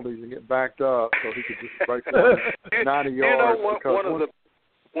get penalties and get backed up so he could just break 90 yards.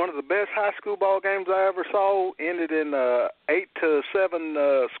 One of the best high school ball games I ever saw ended in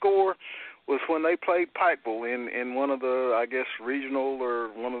 8-7 score. Was when they played Pikeville in one of the, I guess, regional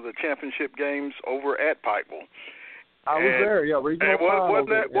or one of the championship games over at Pikeville. I was there, regional.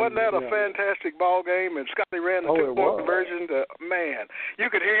 Wasn't that a fantastic ball game? And Scotty ran the 2-point conversion. Man,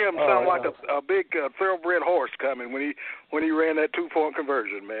 you could hear him sound like a big thoroughbred horse coming when he ran that 2-point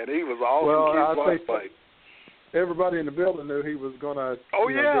conversion. Man, he was awesome. Well, I think everybody in the building knew he was going to go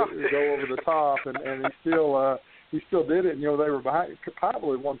over the top, and he still did it. And they were behind.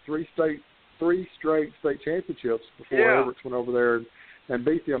 Probably won three straight state championships before Everett went over there and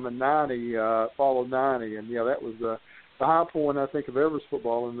beat them in 90, followed 90. And, that was the high point, I think, of Everett's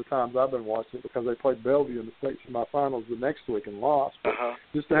football in the times I've been watching it, because they played Bellevue in the state semifinals the next week and lost. But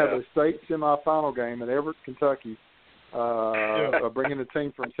just to have a state semifinal game in Everett, Kentucky, bringing a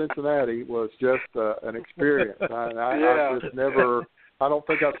team from Cincinnati was just an experience. I just never – I don't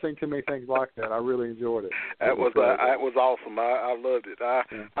think I've seen too many things like that. I really enjoyed it. It was awesome. I loved it.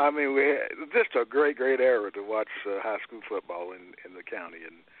 I mean, we had just a great era to watch high school football in the county,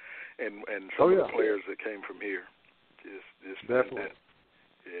 and some of the players that came from here. Just definitely.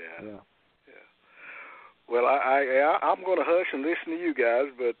 Yeah. Well, I'm going to hush and listen to you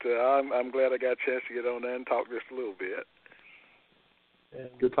guys, but I'm glad I got a chance to get on there and talk just a little bit. And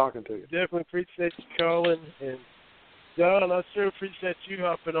good talking to you. Definitely appreciate you calling, and John, I sure appreciate you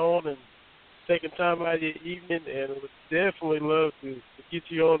hopping on and taking time out of your evening, and would definitely love to get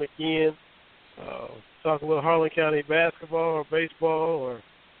you on again, talk a little Harlan County basketball or baseball or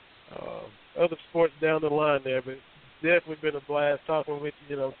other sports down the line there. But it's definitely been a blast talking with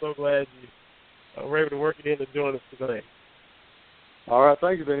you, and I'm so glad you were able to work it in to join us today. All right,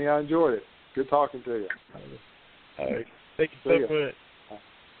 thank you, Vinny. I enjoyed it. Good talking to you. All right, thank you so much.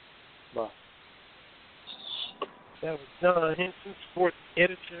 Bye. That was John Henson, sports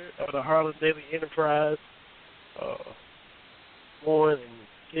editor of the Harlan Daily Enterprise, going and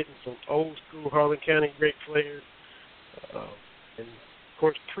getting some old school Harlan County great players, and of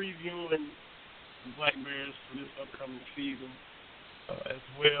course previewing the Black Bears for this upcoming season as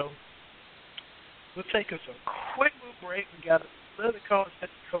well. We'll take us a quick little break. We got another caller set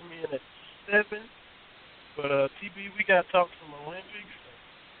to come in at 7, but TB, we got to talk some Olympics,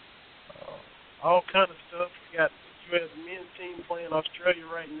 all kind of stuff. We got U.S. men's team playing Australia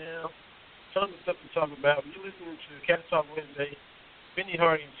right now. Tons of stuff to talk about. You're listening to Cat Talk Wednesday. Vinny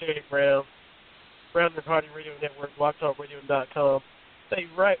Hardy and Terry Brown. Brown and Hardy Radio Network, blogtalkradio.com. Stay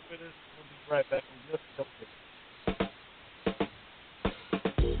right with us. We'll be right back in just a couple minutes.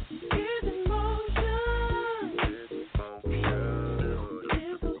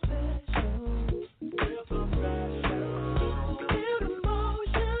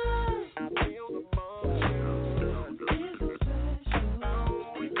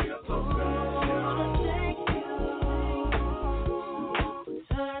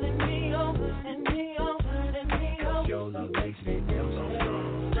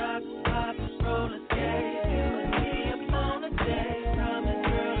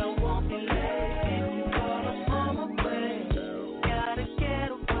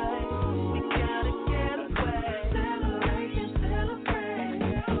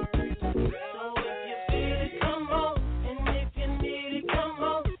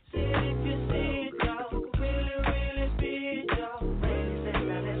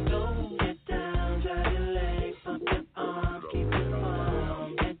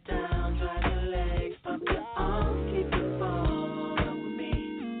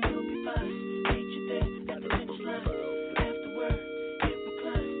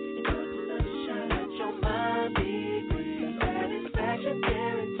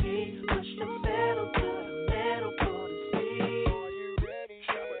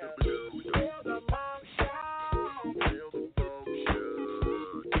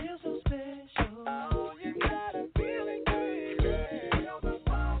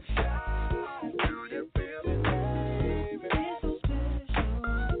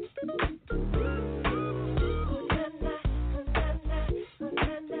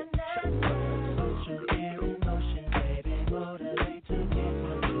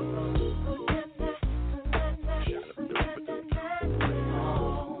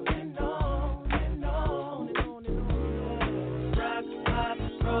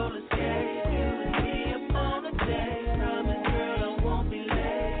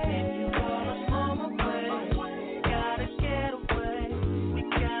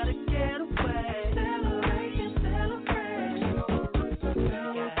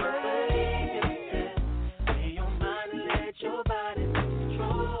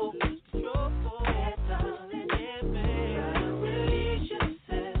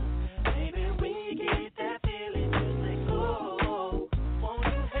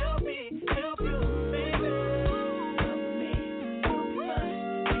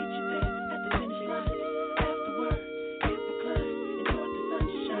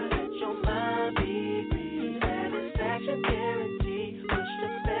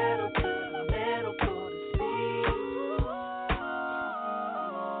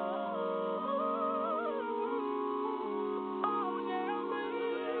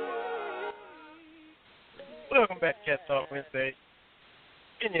 Welcome back to Cat Talk Wednesday.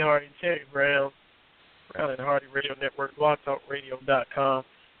 Kenny Hardy, Terry Brown, Brown and Hardy Radio Network, blogtalkradio.com.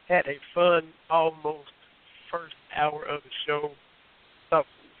 Had a fun, almost first hour of the show. Talked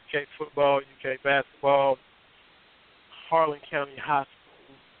UK football, UK basketball, Harlan County High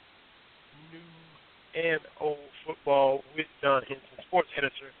School, new and old football with John Henson, sports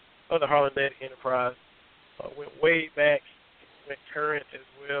editor of the Harlan Daily Enterprise. Went way back, went current as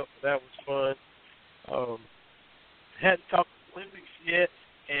well, so that was fun. Hadn't talked Olympics yet,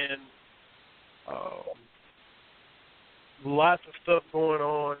 and lots of stuff going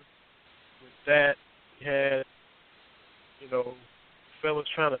on with that. We had, fellas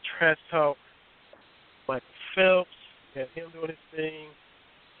trying to trash talk Michael Phelps. We had him doing his thing.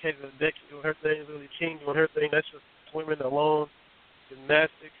 Katie Ledecky doing her thing. Lily King doing her thing. That's just swimming alone.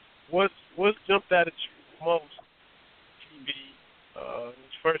 Gymnastics. What jumped out at you most, TB, in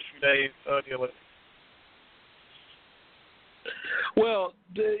these first few days of the Olympics? Well,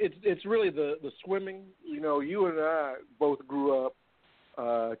 it's really the swimming. You and I both grew up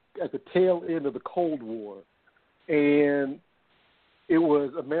at the tail end of the Cold War, and it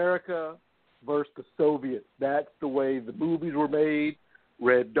was America versus the Soviets. That's the way the movies were made,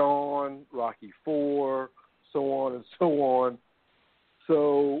 Red Dawn, Rocky IV, so on and so on.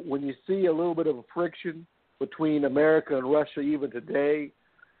 So when you see a little bit of a friction between America and Russia even today,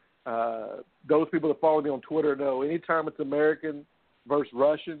 those people that follow me on Twitter know anytime it's American versus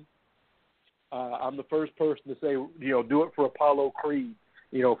Russian, I'm the first person to say, do it for Apollo Creed,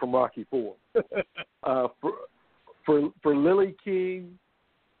 from Rocky IV. For Lily King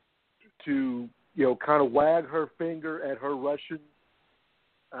to, kind of wag her finger at her Russian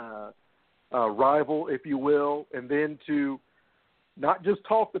rival, if you will, and then to not just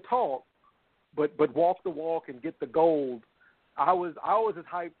talk the talk, but walk the walk and get the gold. I was as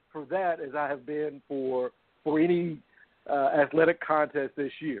hyped for that as I have been for any athletic contest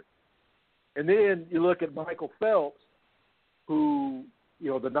this year. And then you look at Michael Phelps, who,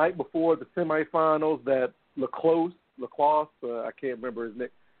 the night before the semifinals, that Lacrosse, I can't remember his name,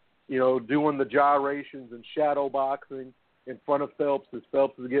 doing the gyrations and shadow boxing in front of Phelps as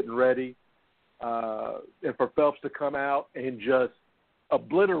Phelps is getting ready, and for Phelps to come out and just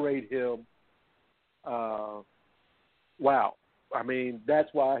obliterate him. Wow. I mean, that's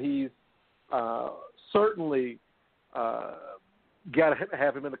why he's certainly got to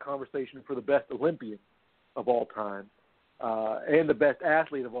have him in the conversation for the best Olympian of all time and the best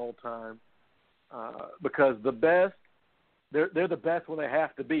athlete of all time, because the best, they're the best when they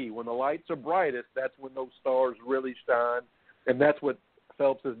have to be. When the lights are brightest, that's when those stars really shine, and that's what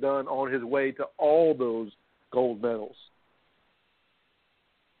Phelps has done on his way to all those gold medals.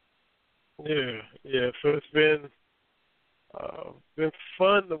 Yeah. So it's been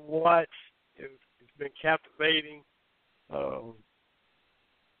fun to watch. It's been captivating, and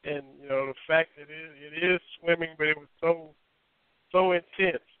the fact that it is swimming, but it was so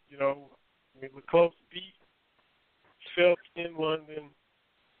intense. Lacrosse beat Phelps in London.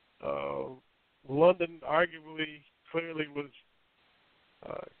 London arguably, clearly was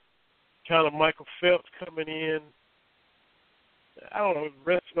kind of Michael Phelps coming in. I don't know,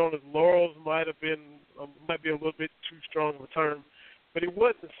 resting on his laurels might be a little bit too strong of a term, but he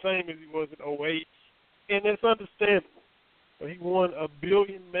wasn't the same as he was in 2008, and it's understandable. But he won 1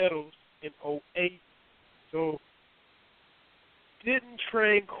 billion medals in 2008, so didn't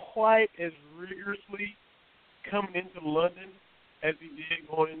train quite as rigorously coming into London as he did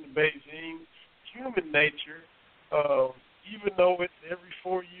going into Beijing. Human nature, even though it's every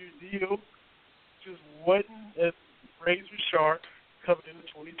 4-year deal, just wasn't as razor sharp coming into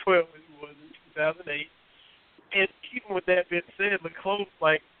 2012 as he was in 2008. And even with that being said, Lacrosse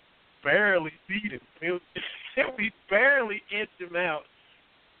barely beat him. We barely edged him out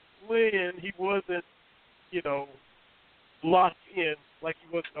when he wasn't, locked in like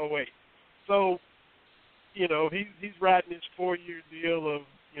he was in 2008. So, he's riding his 4-year deal of,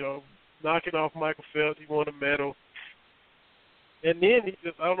 knocking off Michael Phelps. He won a medal. And then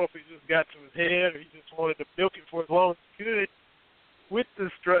I don't know if he just got to his head or he just wanted to milk it for as long as he could with the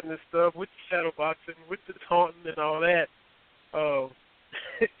strutting and stuff, with the shadow boxing, with the taunting and all that.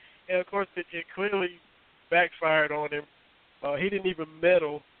 And, of course, it clearly backfired on him. He didn't even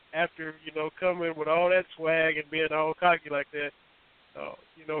medal after, coming with all that swag and being all cocky like that.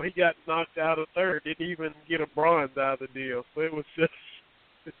 He got knocked out of third, didn't even get a bronze out of the deal. So it was just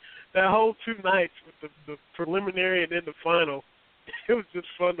that whole 2 nights with the preliminary and then the final, it was just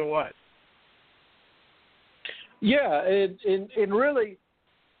fun to watch. Yeah, and really,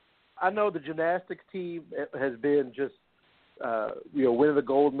 I know the gymnastics team has been just winning the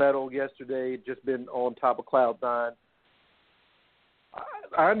gold medal yesterday, just been on top of cloud nine.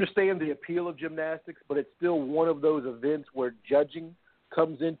 I understand the appeal of gymnastics, but it's still one of those events where judging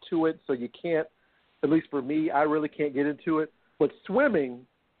comes into it, so you can't, at least for me, I really can't get into it. But swimming,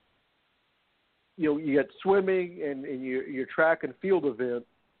 you got swimming and your track and field events.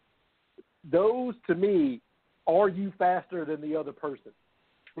 Those, to me, are you faster than the other person?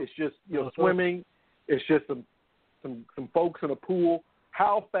 It's just, swimming, it's just some folks in a pool.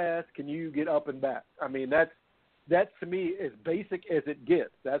 How fast can you get up and back? I mean, that's to me as basic as it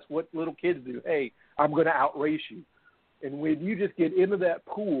gets. That's what little kids do. Hey, I'm going to outrace you. And when you just get into that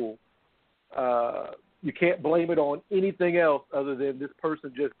pool, you can't blame it on anything else other than this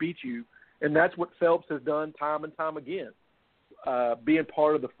person just beat you. And that's what Phelps has done time and time again, being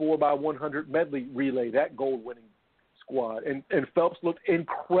part of the 4x100 medley relay, that gold-winning squad. And Phelps looked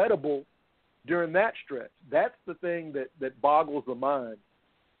incredible during that stretch. That's the thing that boggles the mind,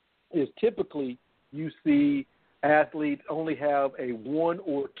 is typically you see athletes only have a 1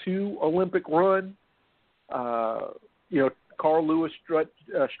 or 2 Olympic run. Carl Lewis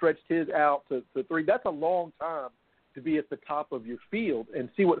stretched his out to 3. That's a long time to be at the top of your field, and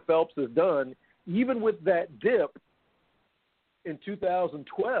see what Phelps has done. Even with that dip in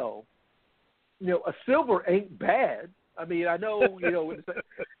 2012, a silver ain't bad. I mean, I know,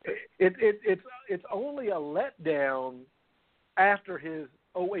 it's only a letdown after his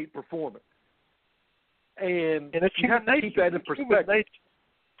 2008 performance. And you have to keep that in perspective.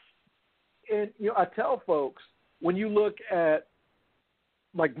 And, I tell folks, when you look at,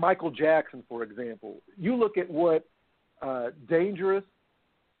 like, Michael Jackson, for example, you look at what Dangerous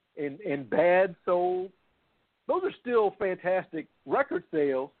and Bad sold, those are still fantastic record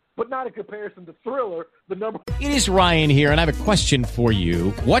sales, but not in comparison to Thriller, the number. It is Ryan here, and I have a question for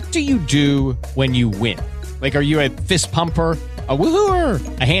you. What do you do when you win? Like, are you a fist pumper, a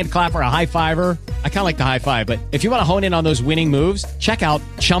woohooer, a hand clapper, a high fiver? I kind of like the high five, but if you want to hone in on those winning moves, check out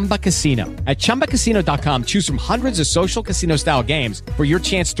Chumba Casino. At ChumbaCasino.com, choose from hundreds of social casino-style games for your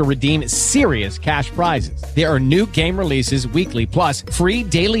chance to redeem serious cash prizes. There are new game releases weekly, plus free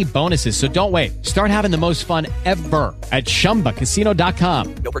daily bonuses. So don't wait. Start having the most fun ever at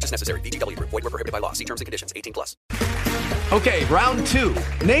ChumbaCasino.com. No purchase necessary. VGW. Void where prohibited by law. See terms and conditions. 18+. Okay, round 2.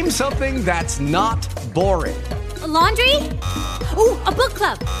 Name something that's not boring. A laundry? Ooh, a book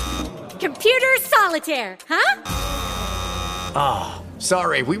club. Computer solitaire, huh? Ah, oh,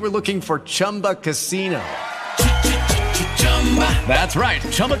 sorry. We were looking for Chumba Casino. That's right.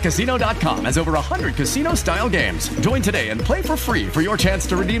 ChumbaCasino.com has over 100 casino-style games. Join today and play for free for your chance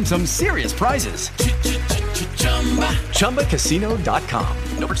to redeem some serious prizes. ChumbaCasino.com.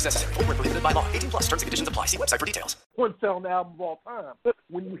 No purchase necessary. Void where prohibited by law. 18+. Terms and conditions apply. See website for details. One selling album of all time. But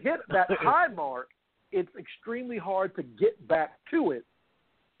when you hit that high mark, it's extremely hard to get back to it.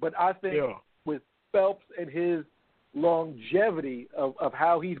 But I think with Phelps and his longevity of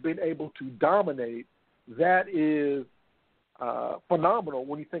how he's been able to dominate, that is phenomenal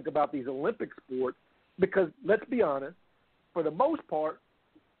when you think about these Olympic sports. Because let's be honest, for the most part,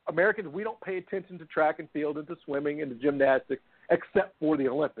 Americans, we don't pay attention to track and field and to swimming and to gymnastics except for the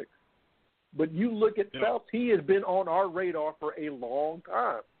Olympics. But you look at Phelps, he has been on our radar for a long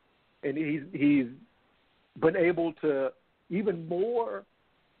time. And he's been able to, even more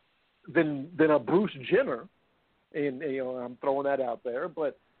than a Bruce Jenner, and I'm throwing that out there,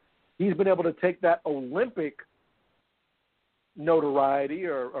 but he's been able to take that Olympic notoriety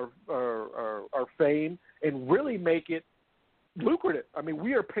or fame and really make it lucrative. I mean,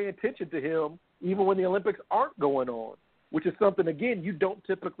 we are paying attention to him even when the Olympics aren't going on, which is something, again, you don't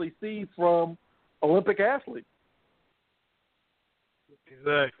typically see from Olympic athletes.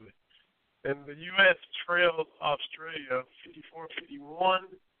 Exactly. And the U.S. trails Australia 54-51.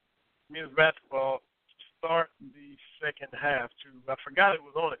 Men's basketball start the second half. I forgot it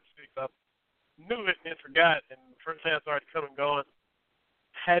was on at 6. I knew it and then forgot, and the first half's already come and gone.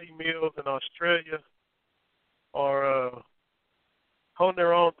 Hattie Mills in Australia are holding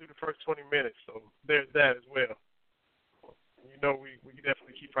their own through the first 20 minutes, so there's that as well. We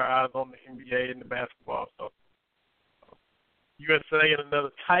definitely keep our eyes on the NBA and the basketball. So USA in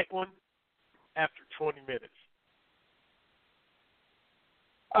another tight one after 20 minutes.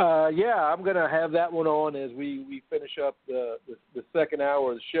 I'm going to have that one on as we finish up the second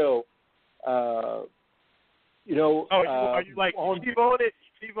hour of the show. Are you like T-bone it?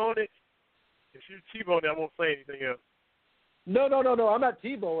 T-bone it? If you T-bone it, I won't say anything else. No. I'm not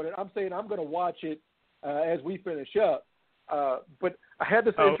T-boning it. I'm saying I'm going to watch it as we finish up. But I had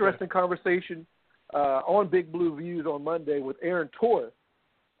this interesting conversation on Big Blue Views on Monday with Aaron Torres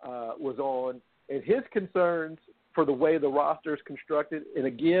was on, and his concerns for the way the roster is constructed. And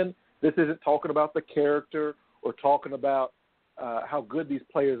again, this isn't talking about the character or talking about how good these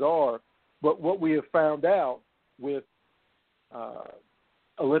players are, but what we have found out with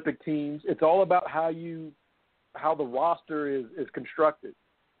Olympic teams, it's all about how the roster is constructed.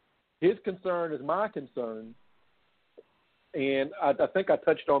 His concern is my concern, and I think I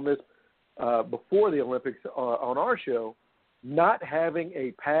touched on this before the Olympics on our show. Not having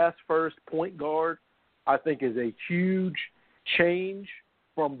a pass-first point guard, I think, is a huge change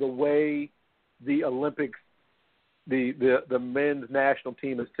from the way the Olympics, the men's national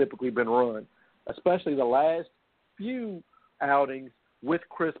team has typically been run, especially the last few outings with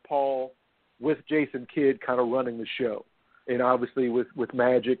Chris Paul, with Jason Kidd kind of running the show, and obviously with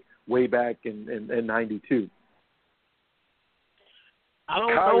Magic way back in 92. I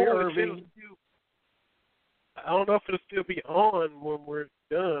don't know if it'll still be on when we're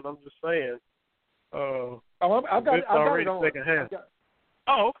done. I'm just saying. I've got it on. Second half.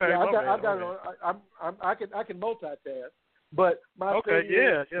 Oh, okay. Yeah, I've got it on. I can multitask, but my thing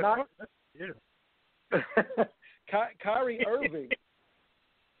is not. Kyrie Irving.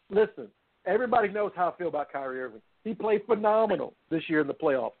 Listen, everybody knows how I feel about Kyrie Irving. He played phenomenal this year in the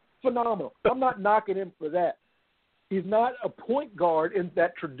playoffs. Phenomenal. I'm not knocking him for that. He's not a point guard in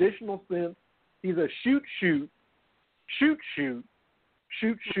that traditional sense. He's a shoot,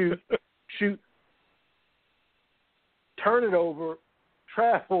 turn it over,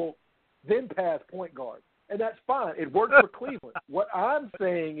 travel, then pass point guard. And that's fine. It worked for Cleveland. What I'm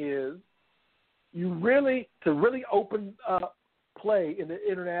saying is to really open up play in the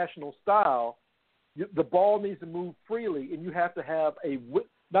international style, the ball needs to move freely, and you have to have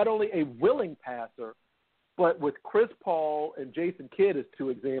not only a willing passer, but with Chris Paul and Jason Kidd as two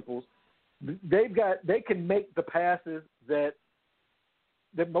examples, they can make the passes that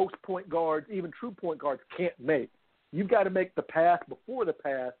most point guards, even true point guards, can't make. You've got to make the pass before the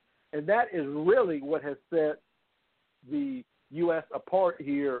pass, and that is really what has set the U.S. apart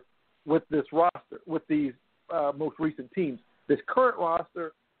here with this roster, with these most recent teams. This current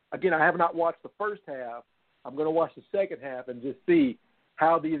roster, again, I have not watched the first half. I'm going to watch the second half and just see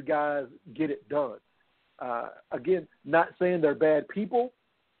how these guys get it done. Again, not saying they're bad people,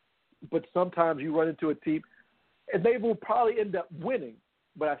 but sometimes you run into a team, and they will probably end up winning,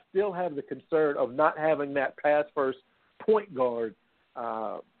 but I still have the concern of not having that pass-first point guard.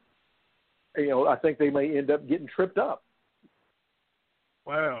 I think they may end up getting tripped up.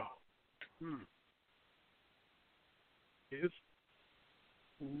 Wow. It's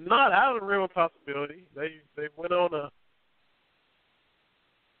not out of the realm of possibility. They went on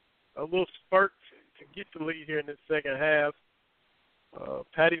a little spurt to get the lead here in the second half.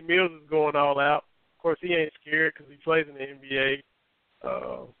 Patty Mills is going all out. Of course, he ain't scared because he plays in the NBA.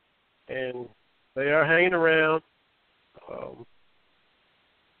 And they are hanging around.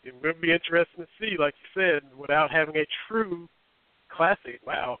 It will be interesting to see, like you said, without having a true classic,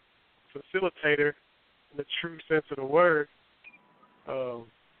 facilitator in the true sense of the word. I'm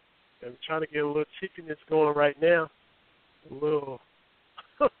trying to get a little chickiness going right now. A little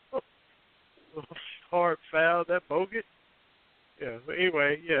hard foul. That Bogut? Yeah, but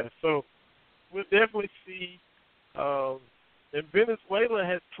anyway, so we'll definitely see. And Venezuela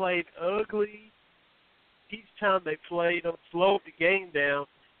has played ugly. Each time they play, they've slowed the game down.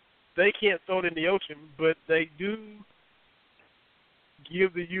 They can't throw it in the ocean, but they do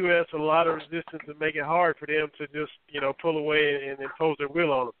give the U.S. a lot of resistance and make it hard for them to just, pull away and impose their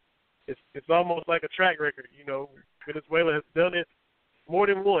will on them. It's almost like a track record. Venezuela has done it more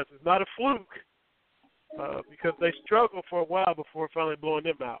than once. It's not a fluke because they struggled for a while before finally blowing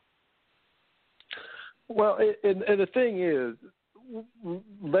them out. Well, and the thing is,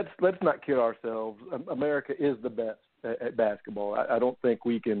 let's not kid ourselves. America is the best at basketball. I don't think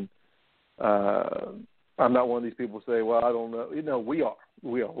we can. I'm not one of these people who say, "Well, I don't know." We are.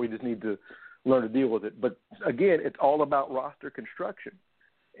 We just need to learn to deal with it. But again, it's all about roster construction.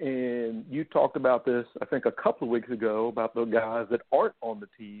 And you talked about this, I think, a couple of weeks ago about the guys that aren't on the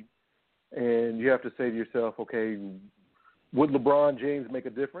team. And you have to say to yourself, okay, would LeBron James make a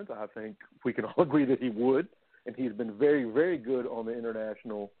difference? I think we can all agree that he would. And he's been very, very good on the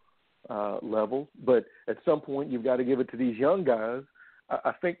international level. But at some point, you've got to give it to these young guys.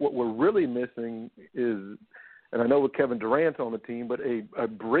 I think what we're really missing is, and I know with Kevin Durant on the team, but a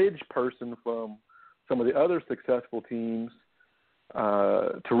bridge person from some of the other successful teams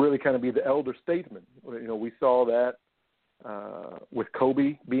to really kind of be the elder statesman. We saw that with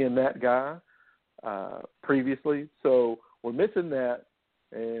Kobe being that guy previously. So we're missing that.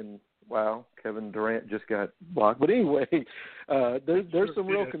 And, wow, Kevin Durant just got blocked. But anyway, there's some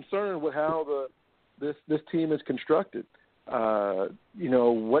real concern with how this team is constructed.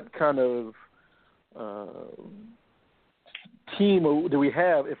 What kind of team do we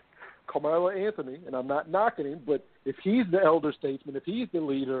have? If Carmelo Anthony, and I'm not knocking him, but if he's the elder statesman, if he's the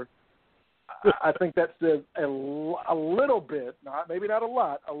leader, I think that says a little bit, maybe not a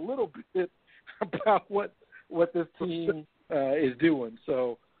lot, a little bit about what this team is doing.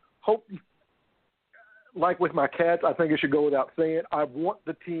 So, like with my Cats, I think it should go without saying, I want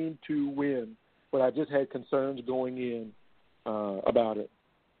the team to win, but I just had concerns going in about it.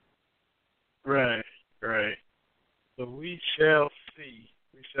 Right. So we shall see.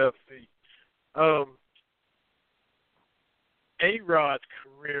 A-Rod's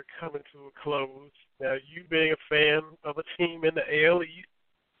career coming to a close. Now, you being a fan of a team in the AL East,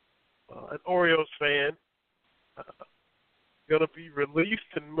 an Orioles fan, going to be released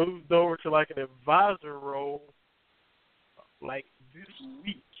and moved over to like an advisor role like this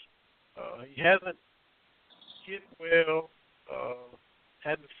week. He hasn't hit well,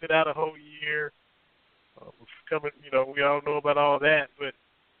 had to sit out a whole year. We all know about all that, but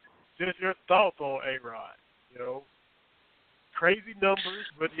just your thoughts on A-Rod. Crazy numbers,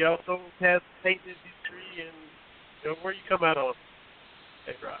 but he also has faith in history, and where you come out on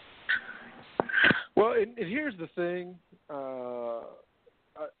A-Rod. Well, and here's the thing,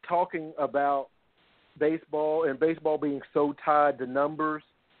 talking about baseball and baseball being so tied to numbers,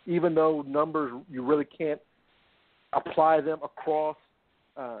 even though numbers, you really can't apply them across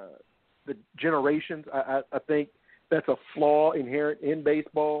the generations. I think that's a flaw inherent in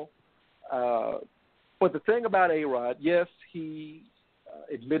baseball. But the thing about A-Rod, yes, he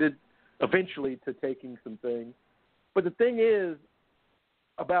admitted eventually to taking some things. But the thing is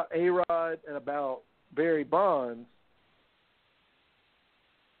about A-Rod and about Barry Bonds,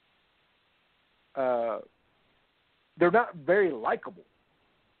 they're not very likable.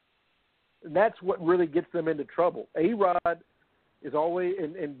 And that's what really gets them into trouble. A-Rod is always,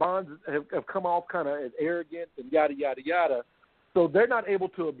 and Bonds have come off kind of as arrogant and yada, yada, yada. So they're not able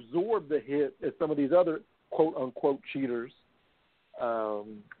to absorb the hit as some of these other quote-unquote cheaters.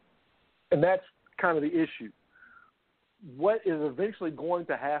 And that's kind of the issue. What is eventually going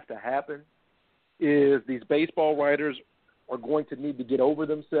to happen is these baseball writers are going to need to get over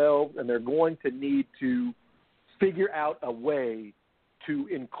themselves, and they're going to need to figure out a way to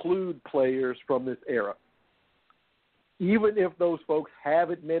include players from this era. Even if those folks have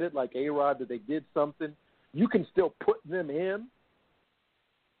admitted, like A-Rod, that they did something, you can still put them in,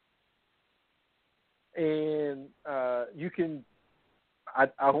 and you can, I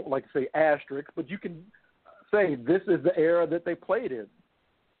don't like to say asterisk, but you can say this is the era that they played in.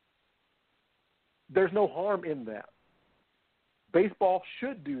 There's no harm in that. Baseball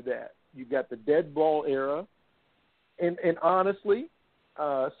should do that. You've got the dead ball era, and honestly,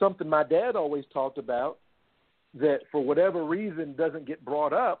 something my dad always talked about that for whatever reason doesn't get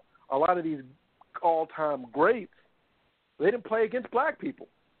brought up, a lot of these all-time greats, they didn't play against black people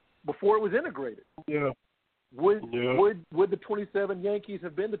before it was integrated. Yeah. Would the 27 Yankees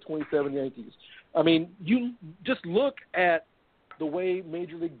have been the 27 Yankees? I mean, you just look at the way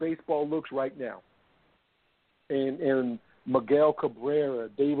Major League Baseball looks right now. And Miguel Cabrera,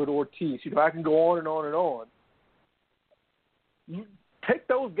 David Ortiz, I can go on and on and on. You take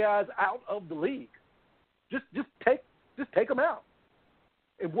those guys out of the league. Just take them out.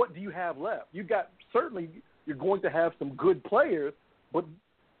 And what do you have left? You've got, certainly you're going to have some good players, but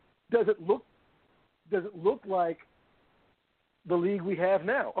does it look like the league we have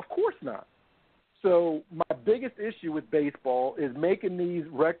now? Of course not. So my biggest issue with baseball is making these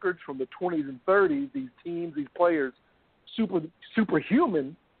records from the 20s and 30s, these teams, these players,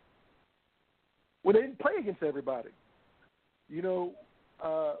 superhuman when they didn't play against everybody.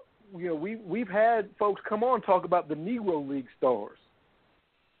 We've had folks come on and talk about the Negro League stars.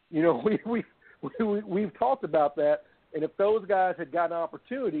 We've talked about that, and if those guys had gotten an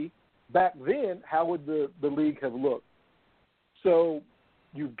opportunity back then, how would the league have looked? So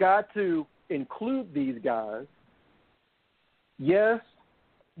you've got to include these guys. Yes,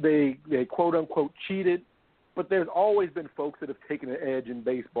 they quote-unquote cheated, but there's always been folks that have taken an edge in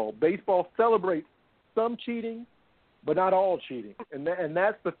baseball. Baseball celebrates some cheating, but not all cheating. And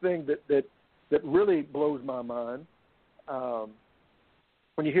that's the thing that really blows my mind.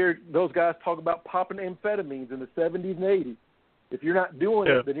 When you hear those guys talk about popping amphetamines in the 70s and 80s, if you're not doing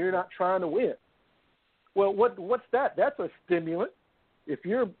it, then you're not trying to win. Well, what's that? That's a stimulant. If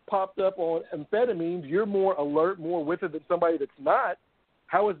you're popped up on amphetamines, you're more alert, more with it than somebody that's not.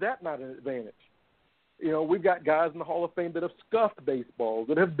 How is that not an advantage? We've got guys in the Hall of Fame that have scuffed baseballs,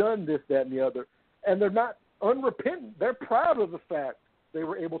 that have done this, that, and the other, and they're not unrepentant. They're proud of the fact they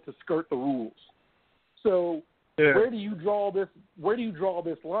were able to skirt the rules. So where do you draw this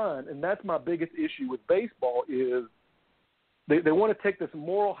line? And that's my biggest issue with baseball is they want to take this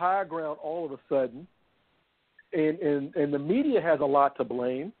moral high ground all of a sudden, and the media has a lot to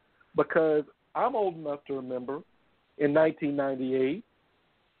blame because I'm old enough to remember in 1998,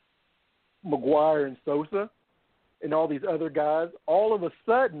 McGuire and Sosa and all these other guys, all of a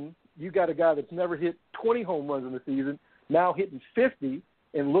sudden you got a guy that's never hit 20 home runs in the season, now hitting 50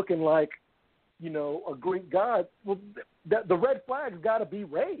 and looking like, a great guy. Well, the red flag's got to be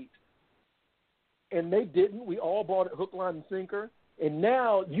raised. And they didn't. We all bought it hook, line, and sinker. And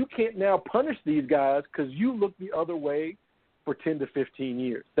now you can't now punish these guys because you look the other way for 10 to 15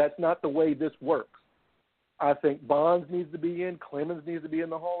 years. That's not the way this works. I think Bonds needs to be in. Clemens needs to be in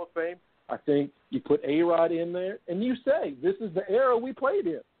the Hall of Fame. I think you put A-Rod in there, and you say, this is the era we played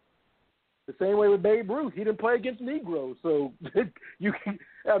in. The same way with Babe Ruth. He didn't play against Negroes. So you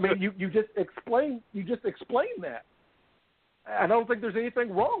just explain that. I don't think there's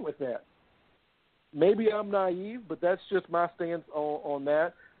anything wrong with that. Maybe I'm naive, but that's just my stance on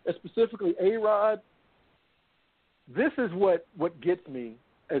that. And specifically A-Rod, this is what gets me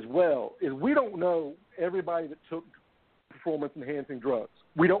as well, is we don't know everybody that took performance-enhancing drugs.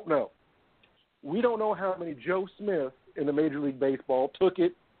 We don't know. We don't know how many Joe Smith in the Major League Baseball took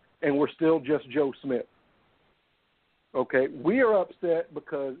it and we're still just Joe Smith. Okay, we are upset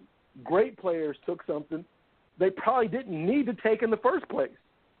because great players took something they probably didn't need to take in the first place.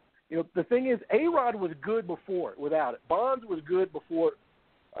 The thing is, A-Rod was good before it, without it. Bonds was good before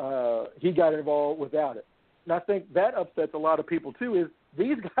he got involved without it. And I think that upsets a lot of people, too, is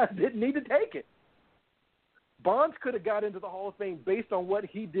these guys didn't need to take it. Bonds could have got into the Hall of Fame based on what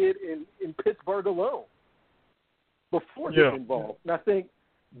he did in Pittsburgh alone before getting involved. And I think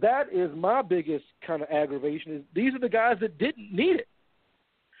that is my biggest kind of aggravation is these are the guys that didn't need it.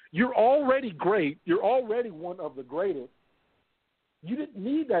 You're already great. You're already one of the greatest. You didn't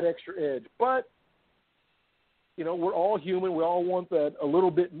need that extra edge. But, we're all human. We all want that a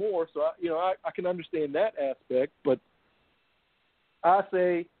little bit more. So, I can understand that aspect. But I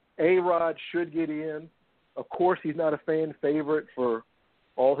say A-Rod should get in. Of course, he's not a fan favorite for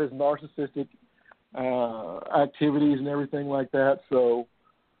all his narcissistic activities and everything like that. So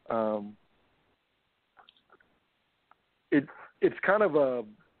it's kind of a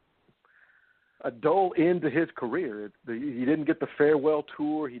dull end to his career. He didn't get the farewell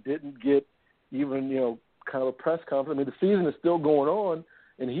tour. He didn't get even, kind of a press conference. I mean, the season is still going on,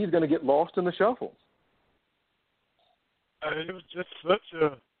 and he's going to get lost in the shuffle. It was just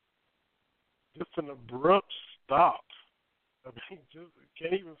an abrupt stop. I mean, just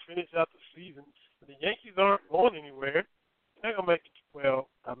can't even finish out the season. The Yankees aren't going anywhere. They're going to make it 12.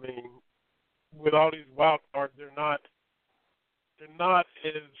 I mean, with all these wild cards, they're not as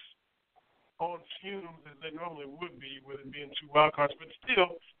on fumes as they normally would be with it being 2 wild cards. But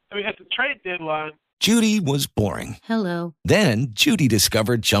still, at the trade deadline. Judy was boring. Hello. Then Judy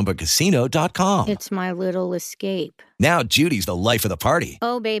discovered ChumbaCasino.com. It's my little escape. Now Judy's the life of the party.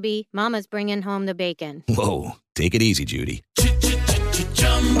 Oh, baby, mama's bringing home the bacon. Whoa, take it easy, Judy.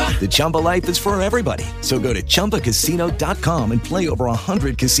 The Chumba life is for everybody. So go to ChumbaCasino.com and play over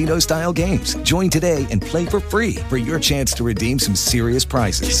 100 casino-style games. Join today and play for free for your chance to redeem some serious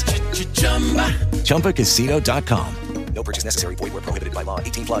prizes. ChumbaCasino.com. No purchase necessary. Void where prohibited by law.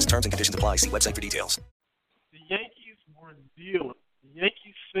 18 plus terms and conditions apply. See website for details. The Yankees were dealing. The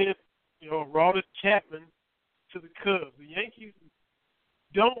Yankees sent, Aroldis Chapman to the Cubs. The Yankees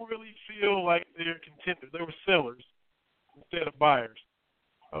don't really feel like they're contenders. They were sellers instead of buyers.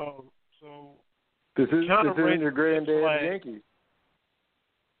 So this isn't your granddad's Yankees.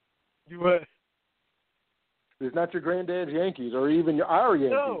 You what? It's not your granddad's Yankees or even our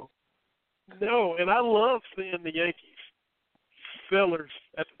Yankees. No, and I love seeing the Yankees sellers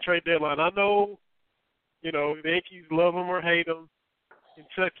at the trade deadline. I know, the Yankees love them or hate them.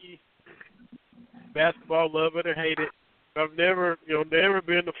 Kentucky basketball, love it or hate it. I've never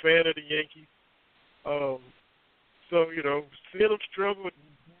been a fan of the Yankees. So, seeing them struggle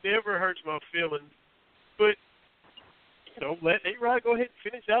never hurts my feelings. But, let A-Rod go ahead and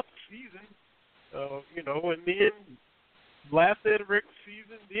finish out the season, and then last day of the regular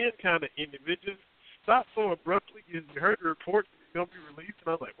season, then kind of ended. It just stopped so abruptly. You heard the reports that it's going to be released,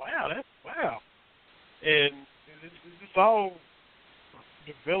 and I was like, wow. And it's just all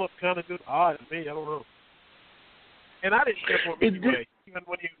developed kind of just odd to me. I don't know. And I didn't care for him anyway, even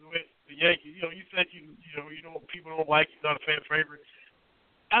when he was with the Yankees. You said people don't like you, not a fan favorite.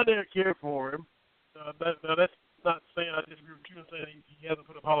 I never cared for him. Now that's not saying I disagree with you and saying he hasn't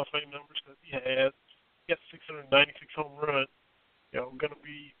put up Hall of Fame numbers, because he has. He got 696 home runs. Going to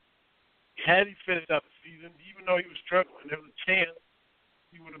be had he finished out the season, even though he was struggling, there was a chance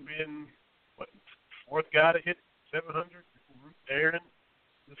he would have been, fourth guy to hit 700? Aaron,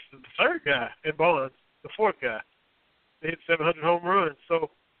 this is the third guy in Bonds, the fourth guy. They hit 700 home runs.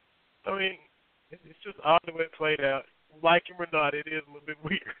 So, I mean, it's just odd the way it played out. Like him or not, it is a little bit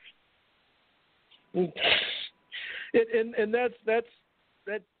weird.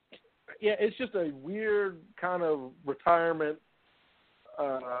 It's just a weird kind of retirement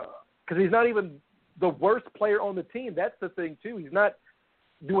because he's not even the worst player on the team. That's the thing too. He's not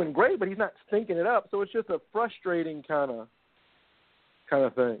doing great, but he's not stinking it up. So it's just a frustrating kind of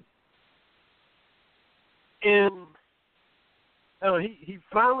thing. And he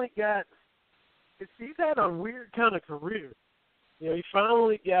finally got. He's had a weird kind of career. He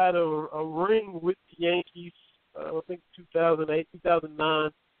finally got a ring with the Yankees. I think 2008,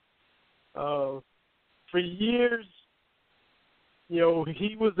 2009. For years,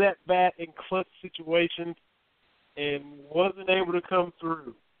 he was at bat in clutch situations and wasn't able to come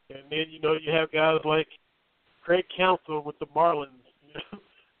through. And then, you have guys like Craig Counsell with the Marlins,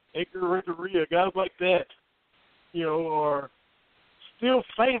 Edgar Renteria, guys like that, are still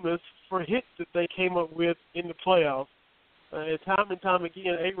famous for hits that they came up with in the playoffs. And time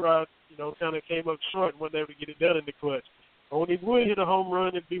again, A-Rod, kind of came up short and wasn't able to get it done in the clutch. But when he would hit a home run,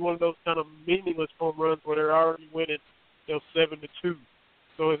 it'd be one of those kind of meaningless home runs where they're already winning, 7-2.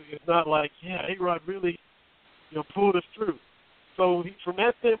 So it's not like, A-Rod really, pulled us through. So from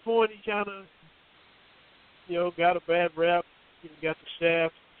that standpoint, he kind of, got a bad rap. He got the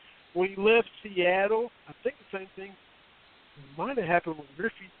shaft. When he left Seattle, I think the same thing might have happened with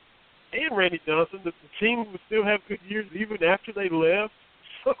Griffey and Randy Johnson, that the team would still have good years even after they left.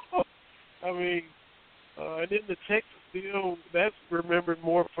 So, I mean, and then the Texas deal, that's remembered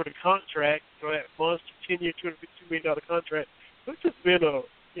more for the contract, for that monster 10-year, $252 million contract. It's just been a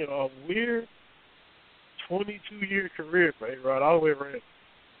weird 22-year career for A-Rod all the way around.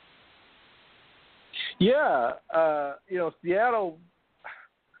 Yeah, Seattle,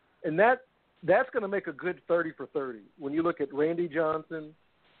 and that's going to make a good 30 for 30. When you look at Randy Johnson,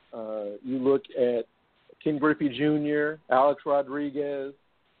 you look at Ken Griffey Jr., Alex Rodriguez,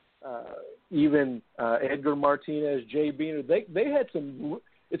 even Edgar Martinez, Jay Beaner. They had some.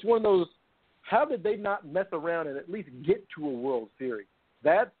 It's one of those. How did they not mess around and at least get to a World Series?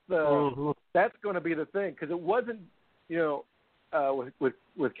 That's going to be the thing, because it wasn't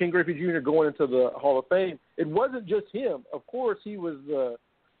with Ken Griffey Jr. going into the Hall of Fame. It wasn't just him. Of course, he was the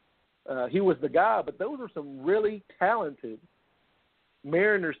guy, but those were some really talented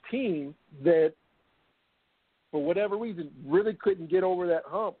Mariners team that, for whatever reason, really couldn't get over that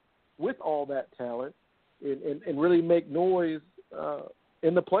hump with all that talent and really make noise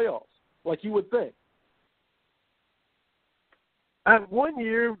in the playoffs, like you would think. One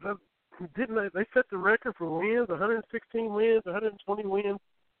year, didn't they set the record for wins? 116 wins, 120 wins,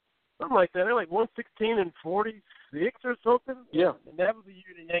 something like that. They're like 116 and 46 or something. Yeah, and that was the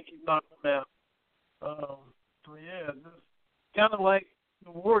year the Yankees knocked them out. So yeah, it's kind of like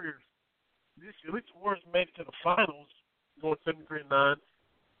the Warriors. This year, at least the Warriors made it to the finals, going 7-9.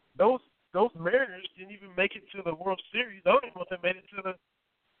 Those Mariners didn't even make it to the World Series. I don't even know if they made it to the.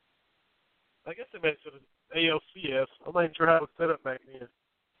 I guess they made it to the ALCS. I'm not even sure how it was set up back then.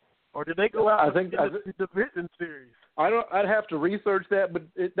 Or did they go out in the division series? I'd have to research that, but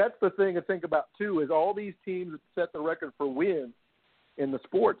that's the thing to think about too. Is all these teams that set the record for wins in the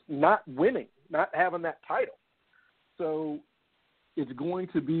sports not winning, not having that title. So it's going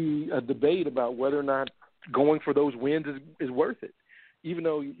to be a debate about whether or not going for those wins is worth it, even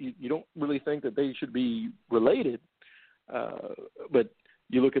though you don't really think that they should be related. But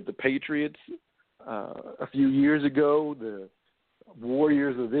you look at the Patriots a few years ago, the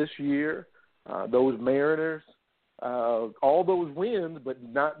Warriors of this year, those Mariners, all those wins, but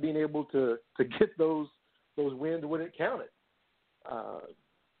not being able to get those wins when it counted.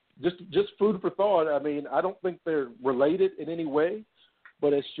 Just food for thought. I mean, I don't think they're related in any way,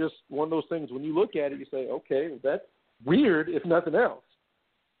 but it's just one of those things. When you look at it, you say, okay, that's weird, if nothing else.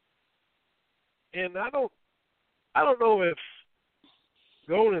 And I don't know if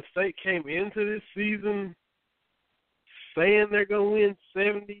Golden State came into this season saying they're going to win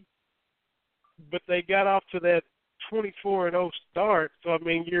 70, but they got off to that 24-0 start. So, I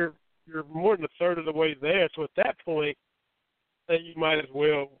mean, you're more than a third of the way there. So, at that point, then you might as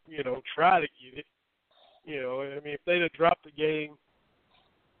well, try to get it. I mean, if they'd have dropped the game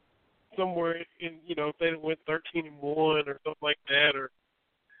somewhere in, if they'd have went 13-1 or something like that, or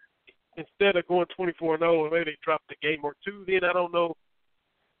instead of going 24-0, maybe they dropped the game or two, then I don't know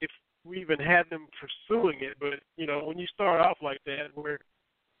if we even had them pursuing it. But, when you start off like that, where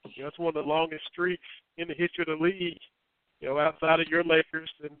That's one of the longest streaks in the history of the league, outside of your Lakers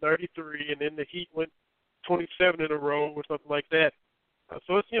in 33, and then the Heat went 27 in a row or something like that.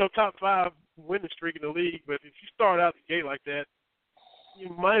 So it's, top 5 winning streak in the league. But if you start out the gate like that, you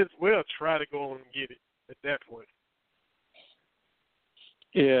might as well try to go on and get it at that point.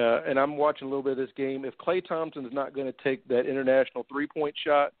 Yeah, and I'm watching a little bit of this game. If Klay Thompson is not going to take that international three-point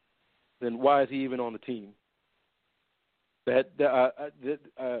shot, then why is he even on the team? I'm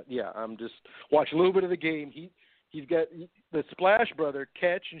just watching a little bit of the game. He's got the Splash Brother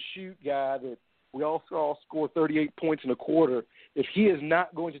catch-and-shoot guy that we all saw score 38 points in a quarter. If he is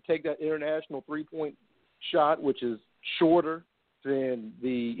not going to take that international three-point shot, which is shorter than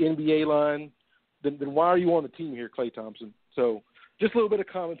the NBA line, then why are you on the team here, Klay Thompson? So just a little bit of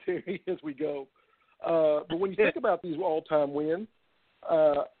commentary as we go. But when you think about these all-time wins,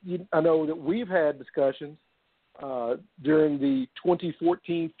 I know that we've had discussions during the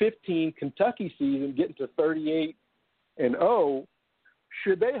 2014-15 Kentucky season, getting to 38-0.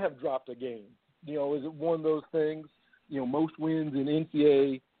 Should they have dropped a game? Is it one of those things? Most wins in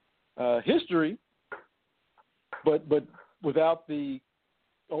NCAA history, but without the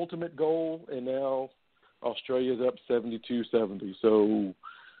ultimate goal, and now Australia's up 72-70. So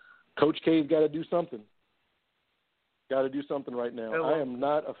Coach K's got to do something. Got to do something right now. Hello. I am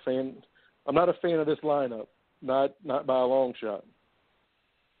not a fan. I'm not a fan of this lineup. Not by a long shot.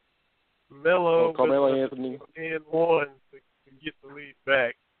 Carmelo Anthony and one to get the lead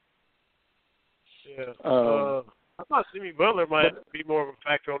back. Yeah. I thought Jimmy Butler might be more of a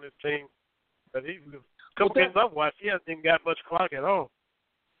factor on this team, but a couple games I've watched, he hasn't even got much clock at all.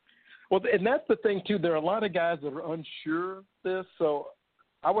 Well, and that's the thing too. There are a lot of guys that are unsure of this, so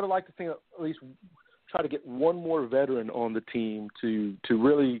I would have liked to see at least try to get one more veteran on the team to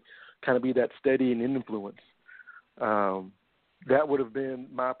really kind of be that steady and influence. That would have been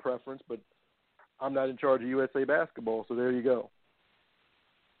my preference, but I'm not in charge of USA basketball, so there you go.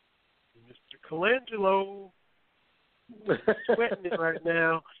 Mr. Colangelo sweating it right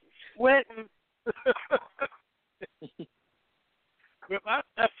now. Sweating. But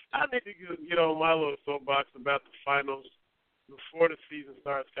I need to get on my little soapbox about the finals before the season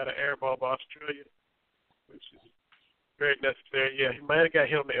starts. Got an airball by Australia, which is very necessary. Yeah, he might have got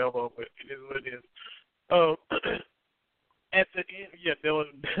hit on the elbow, but it is what it is. At the end,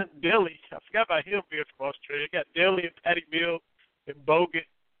 Delly. I forgot about him being from Australia. Got Delly and Patty Mills and Bogut.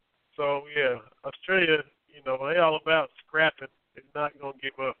 So, yeah, Australia, they all about scrapping and not going to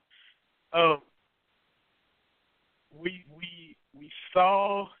give up. We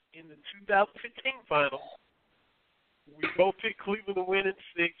saw in the 2015 finals, we both picked Cleveland to win in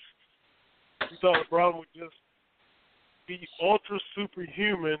 6. We thought LeBron would just be ultra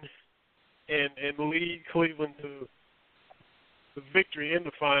superhuman and lead Cleveland to the victory in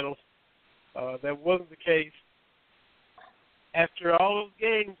the finals. That wasn't the case. After all those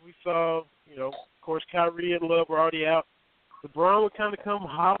games, we saw, of course, Kyrie and Love were already out. LeBron would kind of come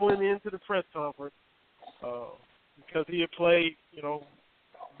hobbling into the press conference because he had played,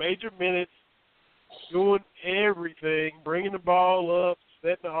 major minutes, doing everything, bringing the ball up,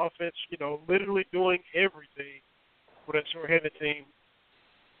 setting the offense, literally doing everything for that short-handed team.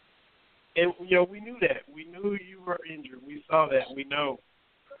 And, we knew that. We knew you were injured. We saw that. We know.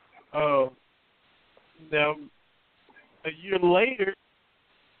 Now, a year later,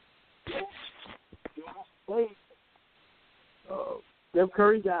 Steph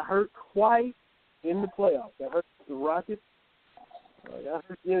Curry got hurt twice in the playoffs. Got hurt with the Rockets. Got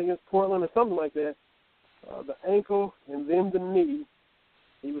hurt against Portland or something like that. The ankle and then the knee.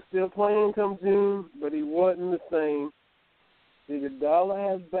 He was still playing come June, but he wasn't the same. Iguodala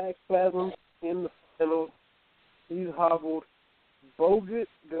has back spasms in the finals. He's hobbled. Bogut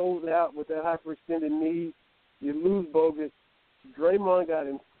goes out with that hyperextended knee. You lose Bogut. Draymond got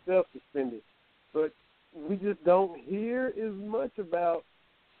himself suspended. But we just don't hear as much about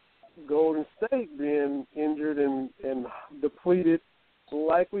Golden State being injured and depleted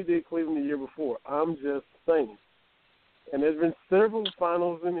like we did Cleveland the year before. I'm just saying. And there's been several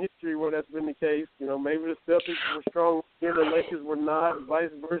finals in history where that's been the case. Maybe the Celtics were strong here, the Lakers were not,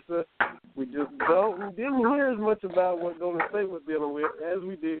 vice versa. We just didn't hear as much about what Golden State was dealing with as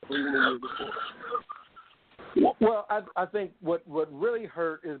we did Cleveland the year before. Well, I think what really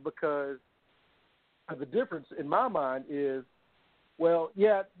hurt is because the difference in my mind is,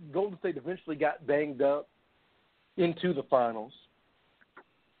 Golden State eventually got banged up into the finals,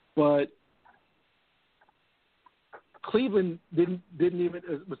 but Cleveland didn't even,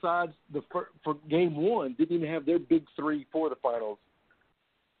 besides for game one, didn't even have their big three for the finals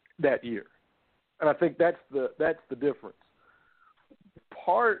that year, and I think that's the difference.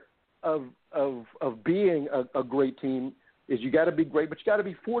 part of being a great team is you got to be great, but you got to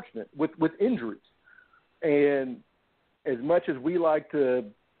be fortunate with injuries. And as much as we like to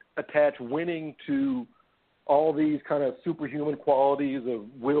attach winning to all these kind of superhuman qualities of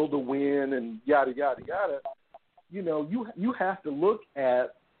will to win and yada, yada, yada, you have to look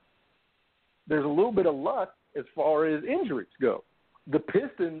at there's a little bit of luck as far as injuries go. The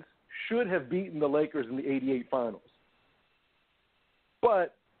Pistons should have beaten the Lakers in the 88 finals.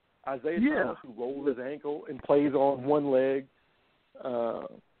 But Isaiah Thomas, who rolled his ankle and plays on one leg,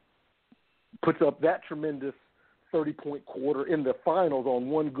 puts up that tremendous 30-point quarter in the finals on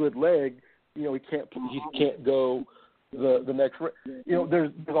one good leg. He can't go the next.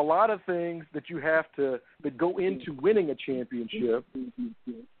 There's a lot of things that you have that go into winning a championship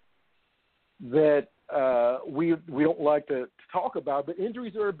that we don't like to talk about. But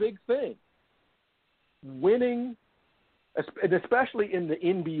injuries are a big thing. Winning, and especially in the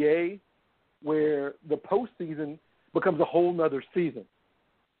NBA, where the postseason becomes a whole nother season.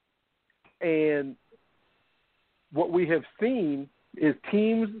 And what we have seen is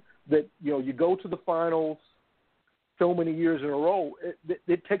teams that, you go to the finals so many years in a row,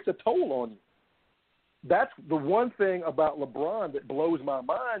 it takes a toll on you. That's the one thing about LeBron that blows my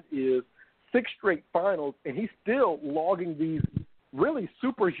mind is 6 straight finals, and he's still logging these really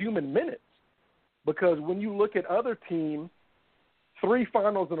superhuman minutes. Because when you look at other teams, 3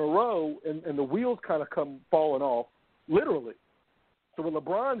 finals in a row, and the wheels kind of come falling off, literally. So what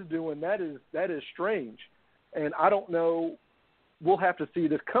LeBron's doing, that is strange. And I don't know, we'll have to see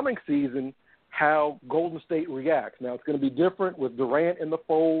this coming season how Golden State reacts. Now, it's going to be different with Durant in the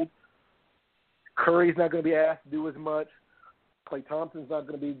fold. Curry's not going to be asked to do as much. Klay Thompson's not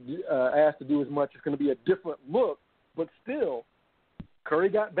going to be asked to do as much. It's going to be a different look. But still, Curry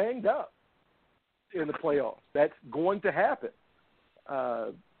got banged up in the playoffs. That's going to happen.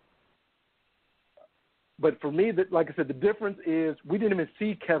 But for me, like I said, the difference is we didn't even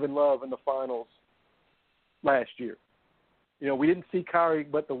see Kevin Love in the finals last year. We didn't see Kyrie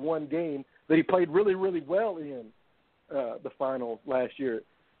but the one game that he played really, really well in the finals last year.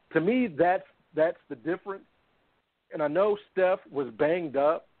 To me, that's the difference. And I know Steph was banged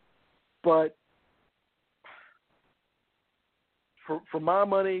up, but for my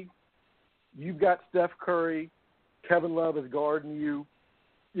money, you've got Steph Curry, Kevin Love is guarding you.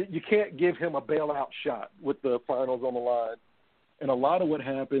 You can't give him a bailout shot with the finals on the line. And a lot of what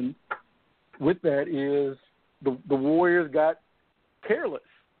happened with that is the Warriors got careless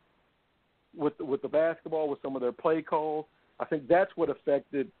with the basketball, with some of their play calls. I think that's what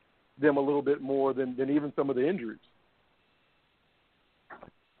affected them a little bit more than even some of the injuries.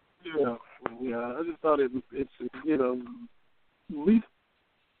 Yeah. I just thought it's at least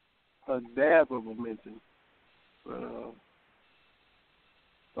a dab of momentum.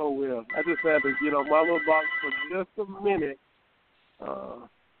 Oh, well, I just had to, my little box for just a minute,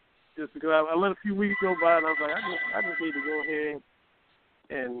 just because I let a few weeks go by, and I was like, I just need to go ahead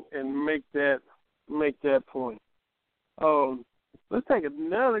and make that point. Let's take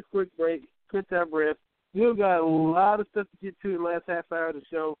another quick break, catch our breath. We've got a lot of stuff to get to in the last half hour of the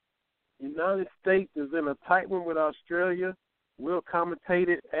show. The United States is in a tight one with Australia. We'll commentate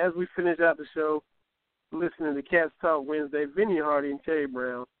it as we finish out the show. Listening to Cats Talk Wednesday, Vinny Hardy and Terry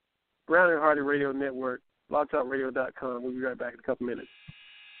Brown, Brown and Hardy Radio Network, blogtalkradio.com. We'll be right back in a couple minutes.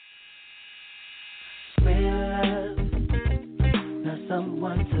 Real love, not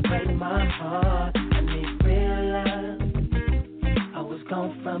someone to break my heart. I need real love. I was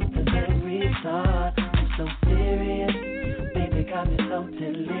gone from the very start. I'm so serious, baby got me so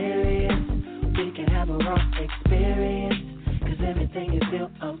delirious. We can have a raw experience, 'cause everything you feel,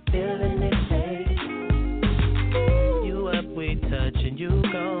 I'm feeling it, baby. We touch and you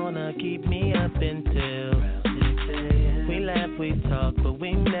gonna keep me up until we laugh, we talk, but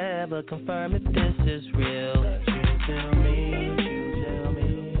we never confirm if this is real. You tell me,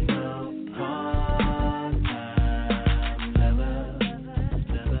 no part-time lover. But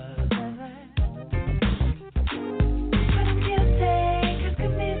I'm guilty, 'cause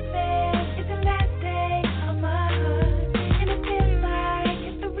commitment is the last day of my heart, and it feels like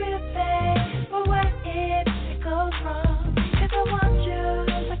it's the real thing. But what if it goes wrong? I want you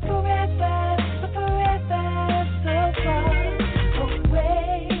like forever, but forever so far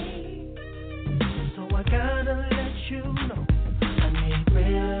away. So I gotta let you know.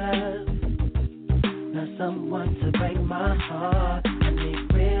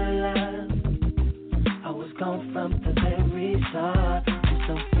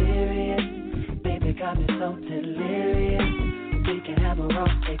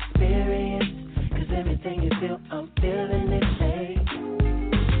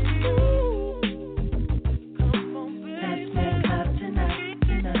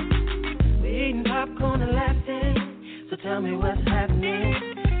 tell me what's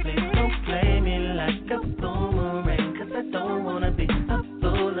happening. Please don't play me like a boomerang, 'cause I don't wanna be a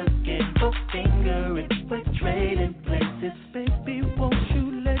fool again. For fingering, for trading places, baby, won't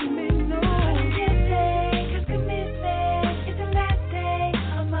you let me know?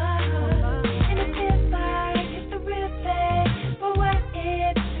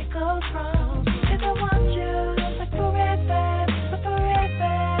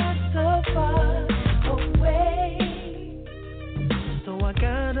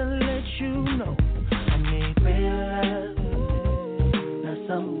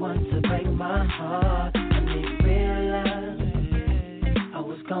 Someone to break my heart. I need real love. I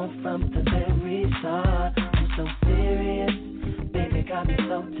was gone from the very start. I'm so serious, baby, got me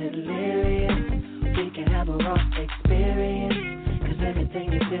so delirious. We can have a raw experience, 'cause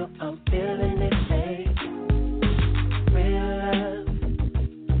everything you feel, I'm feeling it, babe. Real love,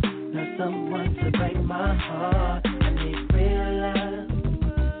 not someone to break my heart. I need real love.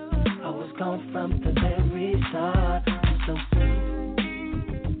 I was gone from the very start. I'm so serious.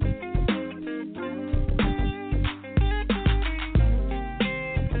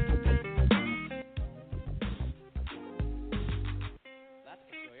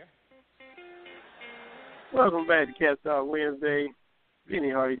 Welcome back to Cat Talk Wednesday. Vinny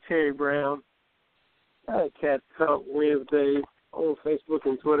Hardy, Terry Brown. Cat Talk Wednesday on Facebook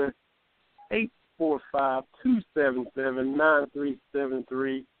and Twitter.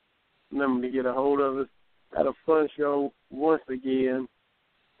 845-277-9373. Number to get a hold of us. Got a fun show once again.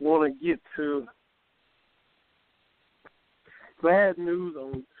 Want to get to bad news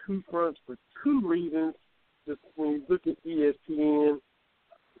on two fronts for two reasons. Just when you look at ESPN,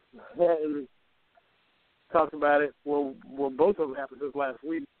 hadn't talked about it. Well, both of them happened this last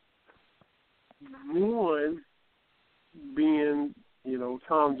week. One being,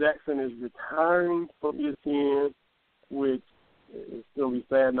 Tom Jackson is retiring from ESPN, which is going to be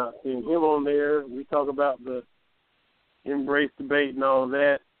sad not seeing him on there. We talk about the Embrace debate and all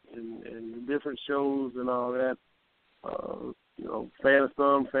that, and the different shows and all that. Fan of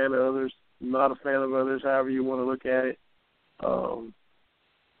some, fan of others, not a fan of others, however you want to look at it.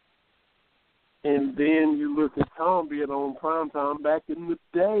 And then you look at Tom being on primetime back in the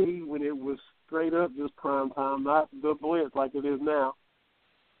day when it was straight up just primetime, not the blitz like it is now.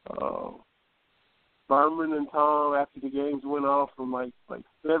 Berman and Tom, after the games went off from like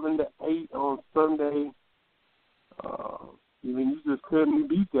 7 to 8 on Sunday, you just couldn't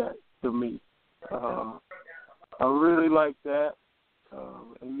beat that to me. I really like that.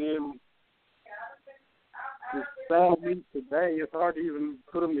 And then this sad week today, it's hard to even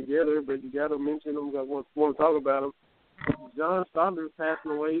put them together, but you got to mention them. I want to talk about them. John Saunders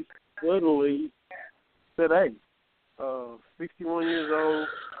passing away suddenly today. 61 years old.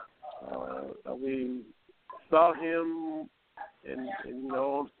 Saw him and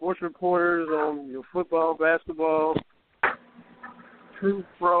on sports reporters, on your football, basketball, true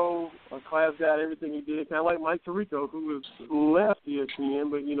pro, a class guy, everything he did. Kind of like Mike Tirico, who left ESPN,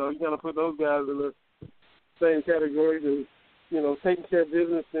 but, you kind of put those guys in the same category as, taking care of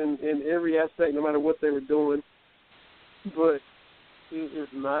business in every aspect, no matter what they were doing. But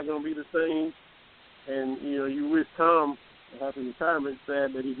it's not going to be the same. And, you wish Tom happy retirement.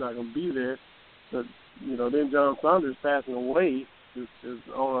 Sad that he's not going to be there. But, then John Saunders passing away is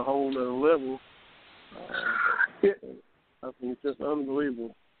on a whole other level. I think it's just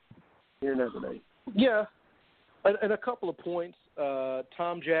unbelievable hearing that today. Yeah. And a couple of points.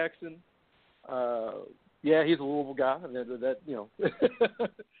 Tom Jackson, he's a Louisville guy.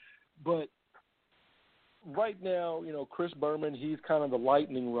 But right now, Chris Berman, he's kind of the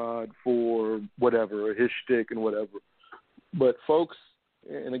lightning rod for whatever, his shtick and whatever. But folks,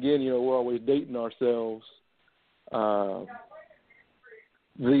 and again, we're always dating ourselves. The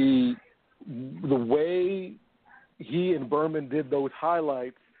way he and Berman did those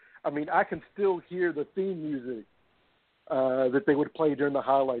highlights, I can still hear the theme music that they would play during the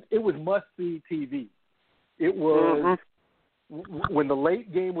highlights. It was must-see TV. It was, when the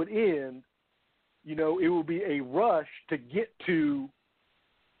late game would end, it would be a rush to get to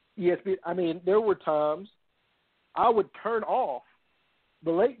ESPN. There were times I would turn off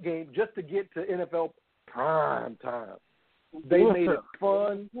the late game just to get to NFL prime time. They made it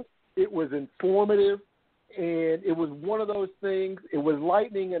fun. It was informative. And it was one of those things, it was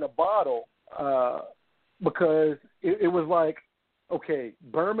lightning in a bottle because it was like, okay,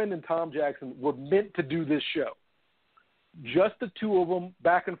 Berman and Tom Jackson were meant to do this show. Just the two of them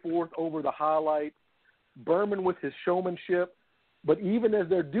back and forth over the highlights, Berman with his showmanship. But even as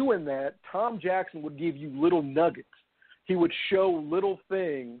they're doing that, Tom Jackson would give you little nuggets. He would show little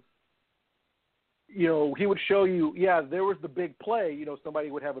things, you know, he would show you, yeah, there was the big play. You know,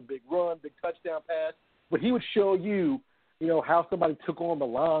 somebody would have a big run, big touchdown pass, but he would show you, you know, how somebody took on the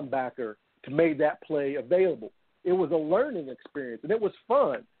linebacker to make that play available. It was a learning experience, and it was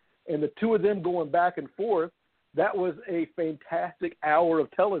fun. And the two of them going back and forth, that was a fantastic hour of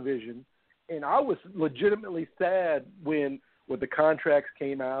television. And I was legitimately sad when the contracts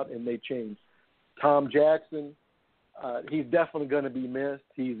came out and they changed. Tom Jackson, he's definitely going to be missed.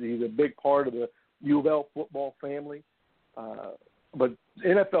 He's a big part of the U of L football family. But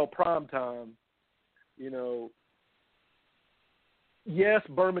NFL primetime, you know, yes,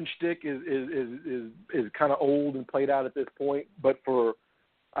 Berman Shtick is kind of old and played out at this point, but for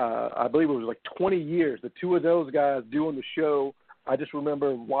I believe it was like 20 years, the two of those guys doing the show, I just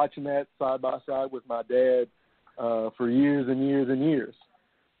remember watching that side by side with my dad for years and years and years.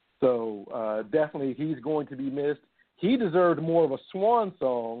 So definitely he's going to be missed. He deserved more of a swan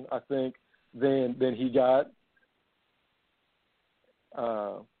song, I think, than he got.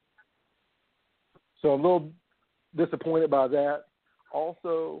 So I'm a little disappointed by that.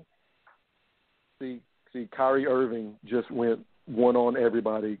 Also, see, Kyrie Irving just went one on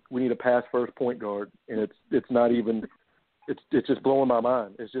everybody. We need a pass first point guard, and it's not even. It's just blowing my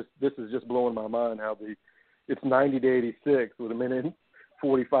mind. This is just blowing my mind how it's 90-86 with a minute and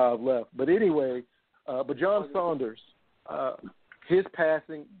 45 left. But anyway, but John Saunders, his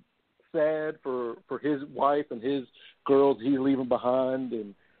passing, sad for his wife and his girls he's leaving behind,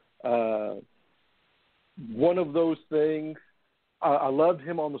 and one of those things. I loved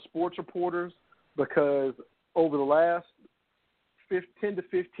him on the Sports Reporters because over the last 10 to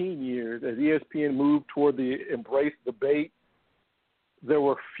 15 years, as ESPN moved toward the embrace debate, there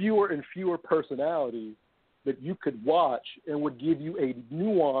were fewer and fewer personalities that you could watch and would give you a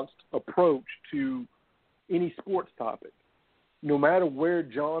nuanced approach to any sports topic. No matter where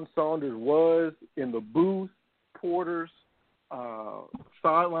John Saunders was, in the booth, Porters,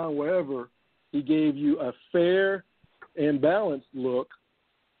 sideline, wherever, he gave you a fair and balanced look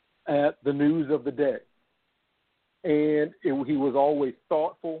at the news of the day. And he was always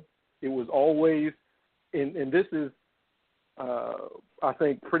thoughtful. It was always, and this is, I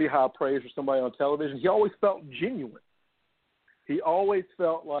think, pretty high praise for somebody on television. He always felt genuine. He always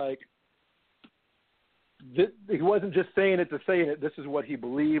felt like he wasn't just saying it to say it. This is what he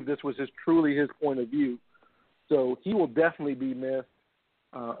believed. This was truly his point of view. So he will definitely be missed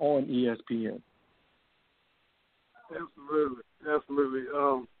on ESPN. Absolutely.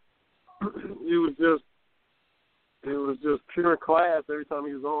 It was just pure class every time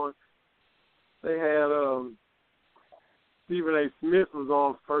he was on. They had Stephen A. Smith was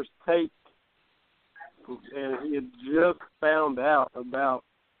on First Take, and he had just found out about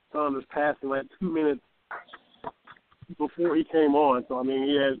Saunders passing like 2 minutes before he came on. So I mean,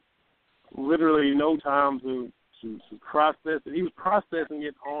 he had literally no time to process it. He was processing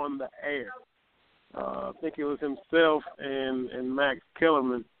it on the air. I think it was himself and Max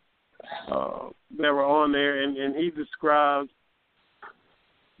Kellerman that were on there, and he described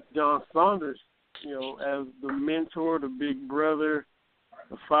John Saunders, you know, as the mentor, the big brother,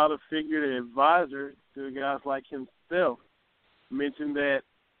 the father figure, the advisor to guys like himself. Mentioned that,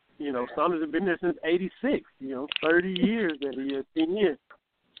 you know, Saunders had been there since '86, you know, 30 years at ESPN.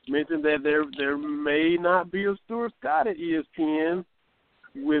 Mentioned that there may not be a Stuart Scott at ESPN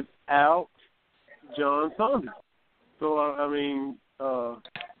without John Saunders. So, I mean,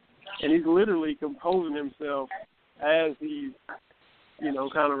 and he's literally composing himself as he's, you know,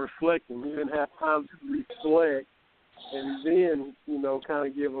 kind of reflecting. He didn't have time to reflect and then, you know, kind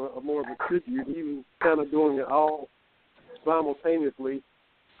of give a more of a tribute. He was kind of doing it all simultaneously.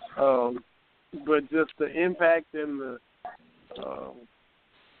 But just the impact and the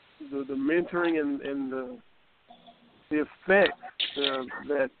mentoring and the effect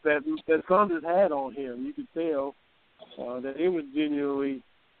that Saunders had on him, you could tell that it was genuinely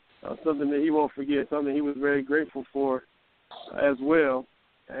something that he won't forget, something he was very grateful for as well.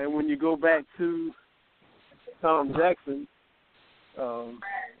 And when you go back to Tom Jackson,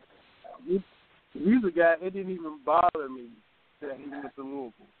 he's a guy, it didn't even bother me that he went to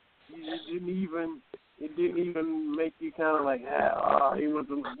Louisville. It didn't even make you kind of like,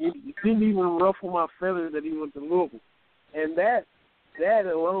 it didn't even ruffle my feathers that he went to Louisville. And that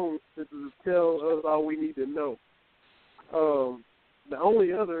alone tells us all we need to know. The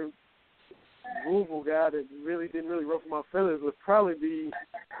only other Louisville guy that didn't really ruffle my feathers would probably be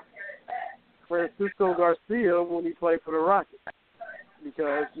Francisco Garcia when he played for the Rockets,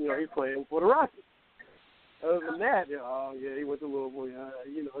 because, you know, he's playing for the Rockets. Other than that, he went to Louisville.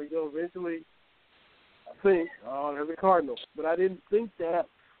 You know, he'll eventually think, there's a Cardinal. But I didn't think that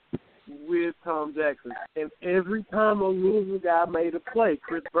with Tom Jackson. And every time a Louisville guy made a play,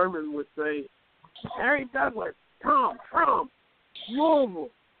 Chris Berman would say, Harry Douglas, Tom from Louisville.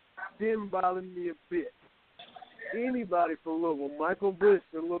 Didn't bother me a bit. Anybody from Louisville, Michael Bush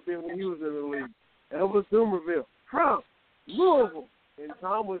a little bit when he was in the league, Elvis Dumerville, from Louisville. And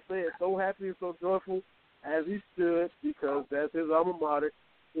Tom would say it so happy and so joyful as he stood, because that's his alma mater.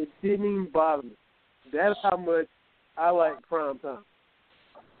 It didn't even bother me. That's how much I like prime time.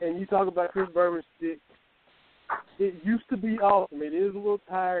 And you talk about Chris Berman's stick. It used to be awesome. It is a little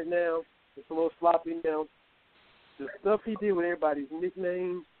tired now. It's a little sloppy now. The stuff he did with everybody's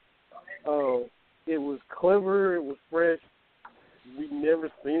nicknames, it was clever. It was fresh. We'd never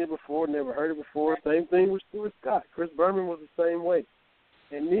seen it before, never heard it before. Same thing with Stuart Scott. Chris Berman was the same way.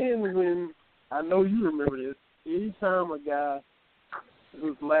 And then when, I know you remember this, anytime a guy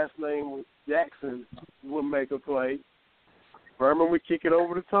whose last name was Jackson would make a play, Berman would kick it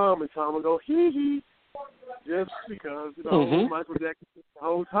over to Tom, and Tom would go, hee-hee, just because, Michael Jackson, the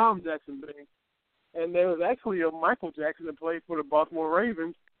whole Tom Jackson thing. And there was actually a Michael Jackson that played for the Baltimore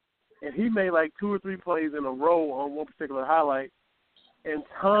Ravens, and he made like 2 or 3 plays in a row on one particular highlight, and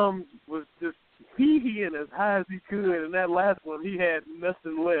Tom was just hee-heeing as high as he could, and that last one, he had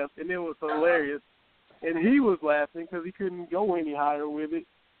nothing left, and it was hilarious. And he was laughing because he couldn't go any higher with it,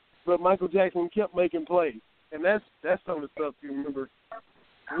 but Michael Jackson kept making plays. And that's some of the stuff you remember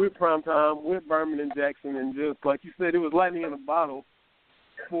with Primetime, with Berman and Jackson, and just like you said, it was lightning in a bottle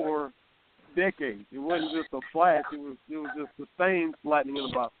for decades. It wasn't just a flash; it was just the same lightning in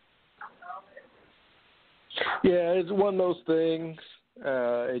a bottle. Yeah, it's one of those things,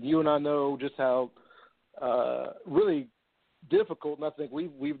 and you and I know just how really difficult, and I think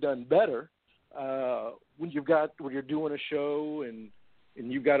we've done better when you're doing a show and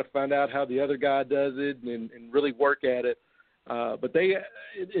you've got to find out how the other guy does it and really work at it. But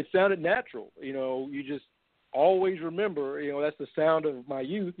it sounded natural. You just always remember, that's the sound of my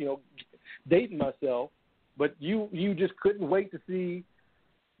youth, dating myself. But you just couldn't wait to see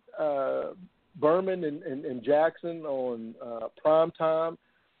Berman and Jackson on prime time.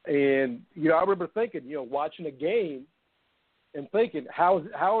 And, I remember thinking, watching a game and thinking, how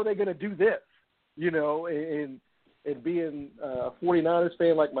are they going to do this? And being a 49ers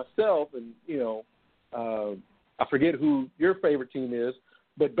fan like myself, and, I forget who your favorite team is,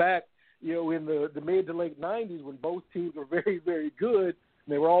 but back, in the mid to late 90s when both teams were very, very good, and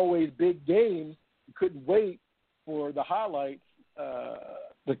they were always big games, you couldn't wait for the highlights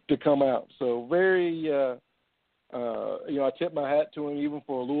to come out. So very, I tip my hat to him, even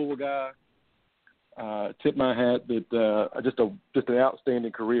for a Louisville guy. Tip my hat that just an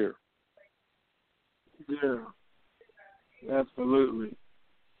outstanding career. Yeah, absolutely.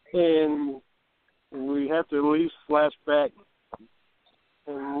 And we have to at least flash back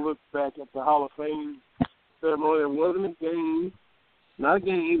and look back at the Hall of Fame ceremony. There wasn't a game, not a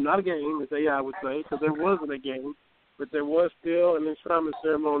game, as AI would say, because there wasn't a game, but there was still an enshrinement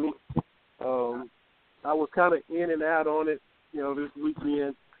ceremony. I was kind of in and out on it, this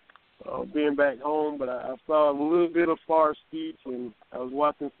weekend, being back home, but I saw a little bit of Favre's speech, and I was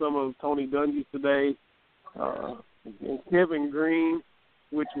watching some of Tony Dungy's today, and Kevin Green,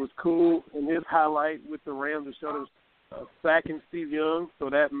 which was cool, and his highlight with the Rams to show them sacking Steve Young, so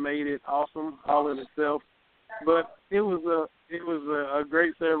that made it awesome all in itself. But it was a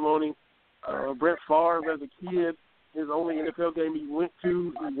great ceremony. Brett Favre, as a kid, his only NFL game he went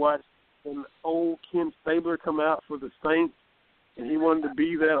to, he watched an old Ken Stabler come out for the Saints, and he wanted to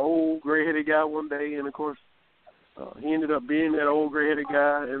be that old gray-headed guy one day, and of course he ended up being that old gray-headed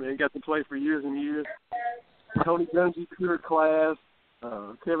guy and got to play for years and years. Tony Dungy, pure class.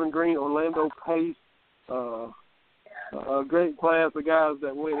 Kevin Green, Orlando Pace, a great class of guys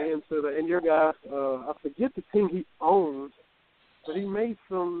that went into and your guy, I forget the team he owns, but he made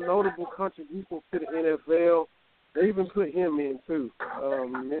some notable contributions to the NFL. They even put him in, too.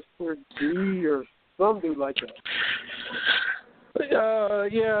 Mr. D or some dude like that.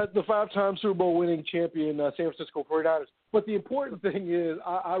 Yeah, the 5-time Super Bowl winning champion, San Francisco 49ers. But the important thing is,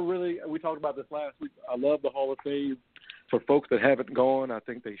 we talked about this last week, I love the Hall of Fame. For folks that haven't gone, I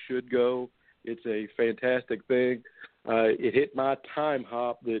think they should go. It's a fantastic thing. It hit my time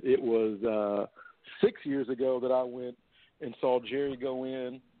hop that it was 6 years ago that I went and saw Jerry go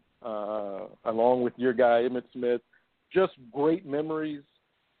in, along with your guy, Emmitt Smith. Just great memories.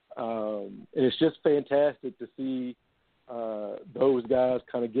 And it's just fantastic to see those guys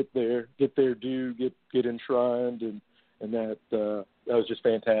kind of get their due, get enshrined, and that was just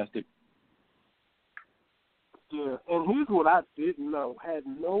fantastic. Yeah, and here's what I didn't know, had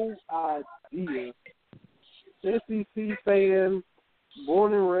no idea. SEC fan,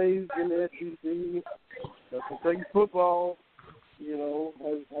 born and raised in the SEC. Kentucky football, you know,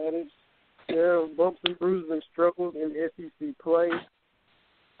 has had its share of bumps and bruises and struggles in SEC play.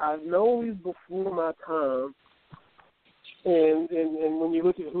 I know he's before my time, and when you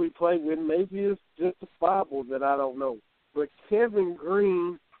look at who he played with, maybe it's justifiable that I don't know. But Kevin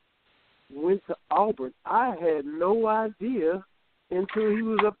Green went to Auburn. I had no idea until he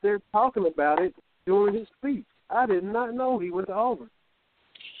was up there talking about it during his speech. I did not know he went to Auburn.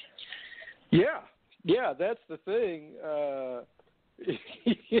 Yeah, that's the thing.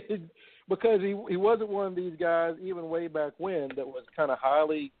 Because he wasn't one of these guys, even way back when, that was kind of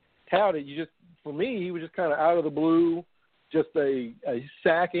highly touted. For me, he was just kind of out of the blue, just a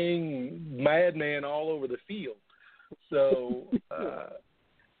sacking madman all over the field. So,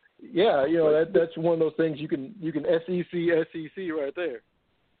 yeah, you know, that's one of those things you can SEC right there.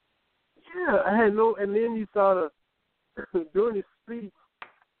 Yeah, I had no, and then you saw during his speech,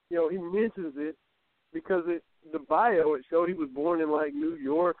 you know, he mentions it because the bio, it showed he was born in like New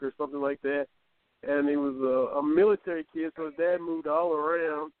York or something like that, and he was a military kid, so his dad moved all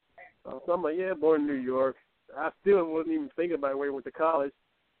around. So I'm like, yeah, born in New York. I still wasn't even thinking about where he went to college.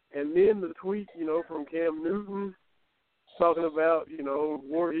 And then the tweet, you know, from Cam Newton talking about, you know,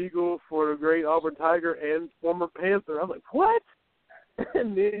 War Eagle for the great Auburn Tiger and former Panther. I was like, what?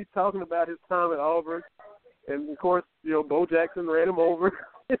 And then he's talking about his time at Auburn. And, of course, you know, Bo Jackson ran him over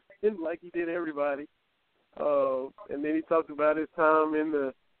like he did everybody. And then he talked about his time in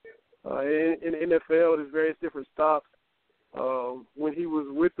the NFL at his various different stops. When he was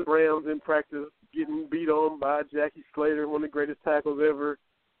with the Rams in practice, getting beat on by Jackie Slater, one of the greatest tackles ever,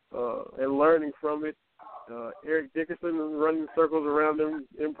 and learning from it. Eric Dickerson running circles around him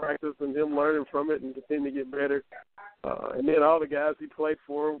in practice and him learning from it and continuing to get better. And then all the guys he played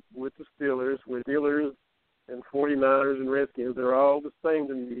for with the Steelers, with Steelers and 49ers and Redskins, they're all the same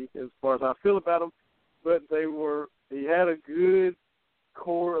to me as far as I feel about them. But he had a good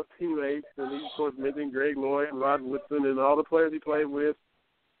core of teammates, and he, of course, mentioned Greg Lloyd and Rod Woodson and all the players he played with.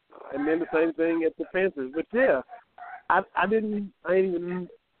 And then the same thing at the Panthers. But, yeah,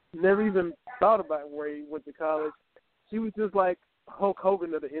 never even thought about where he went to college. He was just like Hulk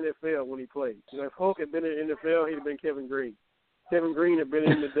Hogan of the NFL when he played. You know, if Hulk had been in the NFL, he'd have been Kevin Green. Kevin Green had been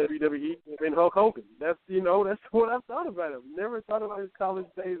in the WWE, he'd have been Hulk Hogan. That's what I thought about him. Never thought about his college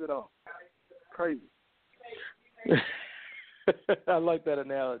days at all. Crazy. I like that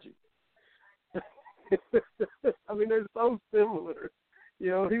analogy. I mean, they're so similar.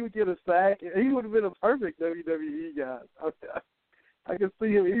 You know, he would get a sack. He would have been a perfect WWE guy. I could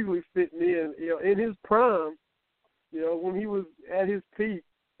see him easily fitting in. You know, in his prime, you know, when he was at his peak,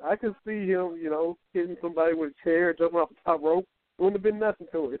 I could see him, you know, hitting somebody with a chair, jumping off the top rope. It wouldn't have been nothing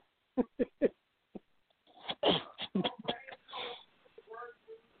to it.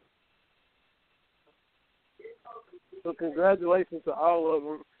 So congratulations to all of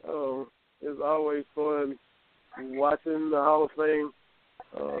them. It's always fun watching the Hall of Fame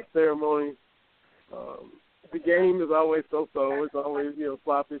ceremony. The game is always so-so. It's always, you know,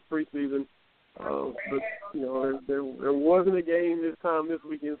 sloppy preseason. But, you know, there wasn't a game this time this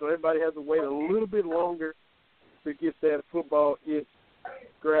weekend, so everybody has to wait a little bit longer to get that football itch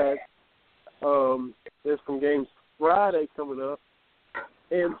scratched. There's some games Friday coming up.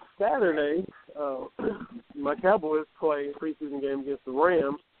 And Saturday, my Cowboys play a preseason game against the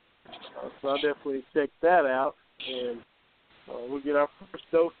Rams. So I'll definitely check that out. And we'll get our first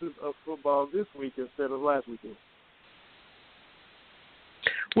doses of football this week instead of last weekend.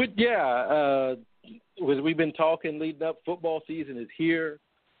 As we've been talking leading up, football season is here.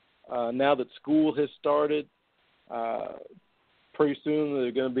 Now that school has started, pretty soon there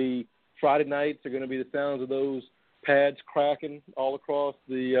are going to be Friday nights. Are going to be the sounds of those pads cracking all across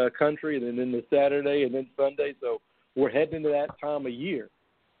the country, and then the Saturday and then Sunday. So we're heading into that time of year.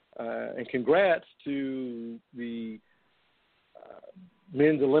 And congrats to the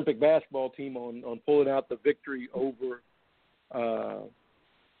men's Olympic basketball team on pulling out the victory over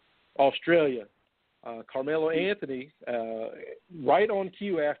Australia. Carmelo Anthony, right on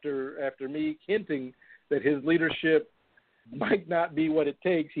cue after me hinting that his leadership might not be what it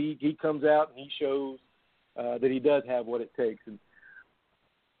takes, he comes out and he shows that he does have what it takes. And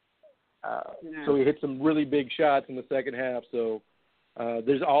so he hit some really big shots in the second half. So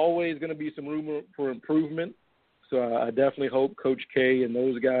there's always going to be some room for improvement. So I definitely hope Coach K and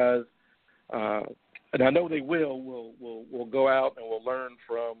those guys, and I know they will go out and will learn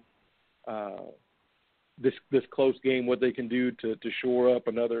from this close game, what they can do to shore up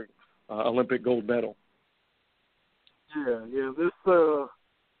another Olympic gold medal. Yeah. This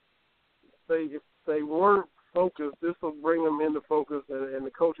if they weren't focus. This will bring them into focus, and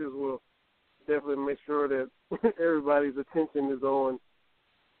the coaches will definitely make sure that everybody's attention is on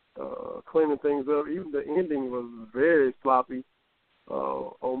cleaning things up. Even the ending was very sloppy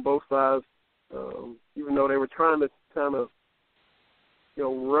on both sides, even though they were trying to kind of,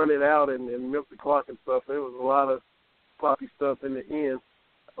 run it out and milk the clock and stuff. There was a lot of sloppy stuff in the end.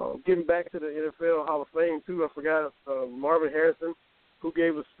 Getting back to the NFL Hall of Fame, too, I forgot Marvin Harrison, who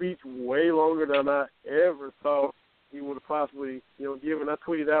gave a speech way longer than I ever thought he would have possibly, given. I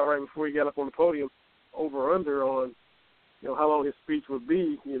tweeted out right before he got up on the podium, over-under on, how long his speech would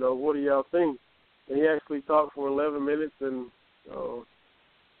be. What do y'all think? And he actually talked for 11 minutes and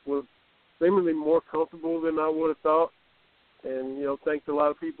was seemingly more comfortable than I would have thought. And, thanked a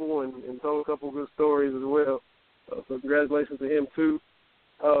lot of people and told a couple of good stories as well. So congratulations to him, too.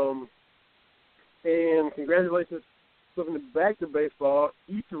 And congratulations, looking back to baseball,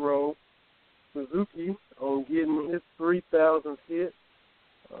 Ichiro Suzuki on getting his 3,000th hit.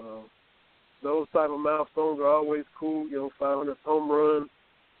 Those type of milestones are always cool. 500th home run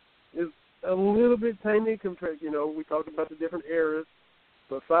is a little bit tiny compared. We talked about the different eras,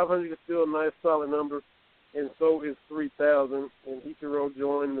 but 500 is still a nice, solid number, and so is 3,000. And Ichiro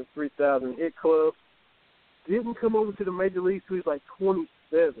joined the 3,000 hit club. Didn't come over to the major leagues till he's like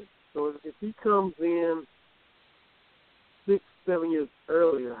 27. So if he comes in 6-7 years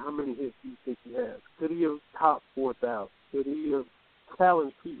earlier, how many hits do you think he has? Could he have topped 4,000? Could he have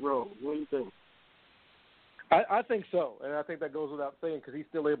challenged Pete Rose? What do you think? I think so, and I think that goes without saying because he's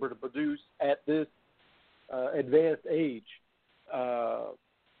still able to produce at this advanced age. I'm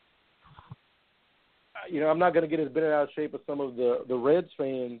not going to get as bent out of shape as some of the Reds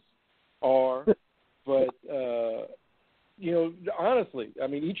fans are, but honestly, I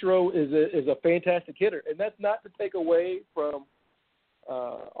mean, Ichiro is a fantastic hitter, and that's not to take away from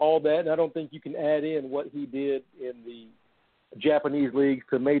all that. And I don't think you can add in what he did in the Japanese league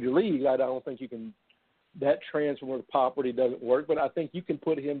to major league. I don't think you can. That transfer to property doesn't work, but I think you can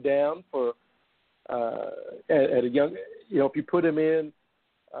put him down for at a young. If you put him in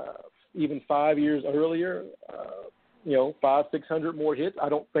even 5 years earlier, 500-600 more hits, I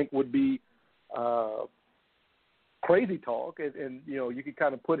don't think would be crazy talk, and you could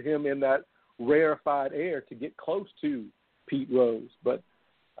kind of put him in that rarefied air to get close to Pete Rose. But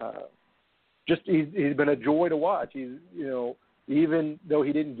just he's been a joy to watch. He's even though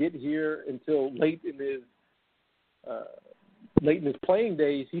he didn't get here until late in his playing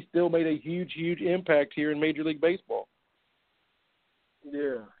days, he still made a huge impact here in Major League Baseball.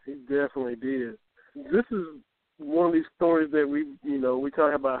 Yeah, he definitely did. This is one of these stories that we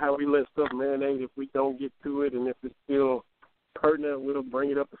talk about how we let stuff marinate if we don't get to it, and if it's still pertinent, we'll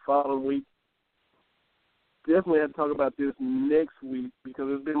bring it up the following week. Definitely have to talk about this next week because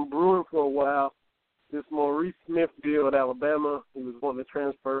it's been brewing for a while. This Maurice Smith deal at Alabama, he was wanting to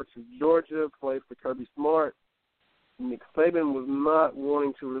transfer to Georgia, play for Kirby Smart. Nick Saban was not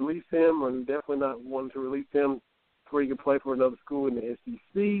wanting to release him, or definitely not wanting to release him before he could play for another school in the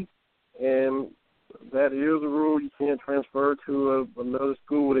SEC. And that is a rule. You can't transfer to another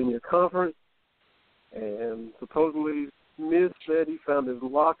school within your conference. And supposedly Smith said he found his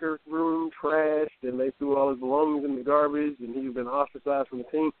locker room trashed, and they threw all his belongings in the garbage, and he's been ostracized from the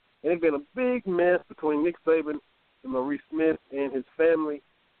team. And it's been a big mess between Nick Saban and Maurice Smith and his family.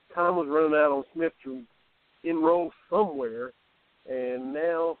 Time was running out on Smith to enroll somewhere, and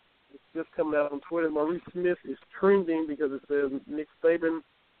now it's just coming out on Twitter. Maurice Smith is trending because it says Nick Saban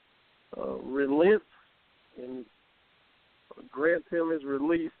relents and grants him his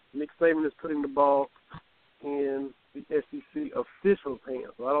release. Nick Saban is putting the ball in the SEC officials'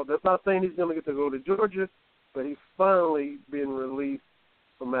 hands. So that's not saying he's going to get to go to Georgia, but he's finally been released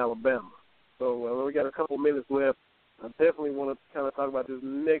from Alabama. So we got a couple minutes left. I definitely want to kind of talk about this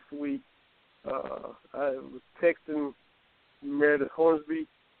next week. I was texting Meredith Hornsby,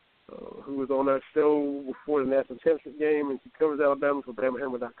 who was on our show before the national championship game, and she covers Alabama for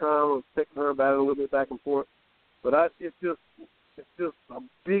BamaHammer.com. I was texting her about it a little bit back and forth. But it's just a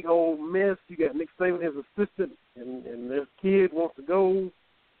big old mess. You got Nick Saban, his assistant, and this kid wants to go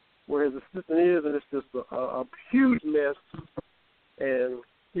where his assistant is, and it's just a huge mess. And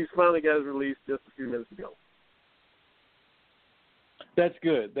he's finally got his release just a few minutes ago. That's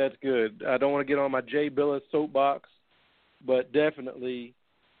good. I don't want to get on my Jay Billis soapbox, but definitely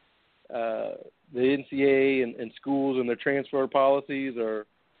the NCAA and schools and their transfer policies are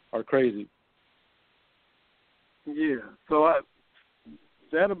crazy. Yeah, so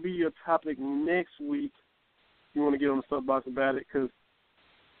that'll be your topic next week. You want to get on the soapbox about it because,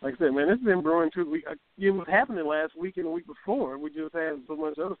 like I said, man, it's been brewing too. It was happening last week and the week before. We just had so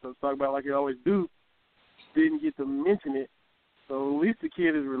much other stuff to talk about like you always do. didn't get to mention it. So at least the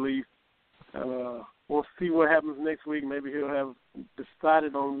kid is released. We'll see what happens next week. Maybe he'll have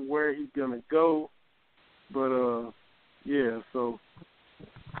decided on where he's going to go. But, yeah, so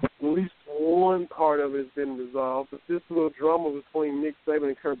at least one part of it has been resolved. But this little drama between Nick Saban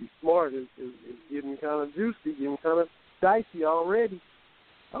and Kirby Smart is getting kind of juicy, getting kind of dicey already.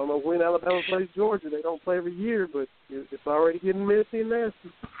 I don't know when Alabama plays Georgia. They don't play every year, but it's already getting messy and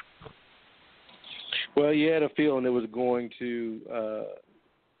nasty. Well, you had a feeling it was going to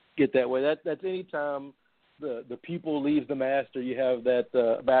get that way. That's any time the pupil leaves the master, you have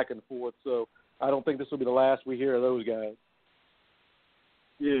that back and forth. So I don't think this will be the last we hear of those guys.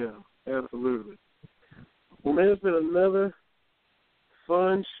 Yeah, absolutely. Well, man, it's been another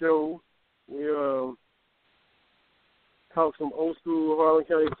fun show. We talked some old school Harlan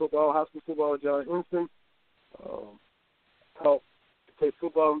County football, high school football with John Henson. Talked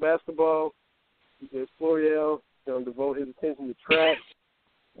football and basketball. DJ Florial going to devote his attention to track.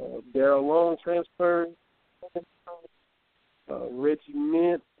 Darrell Long transferred. Reggie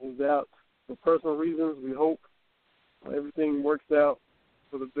Mint is out for personal reasons. We hope everything works out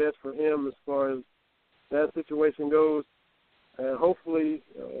for the best for him as far as that situation goes. And hopefully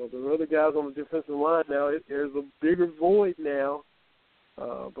the other guys on the defensive line now, there's a bigger void now.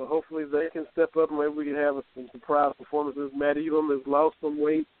 But hopefully they can step up and maybe we can have some surprise performances. Matt Elam has lost some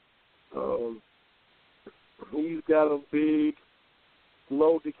weight. He's got a big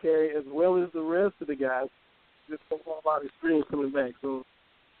load to carry as well as the rest of the guys. Just a lot of experience coming back. So,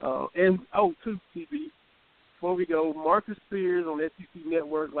 to TV, before we go, Marcus Spears on SEC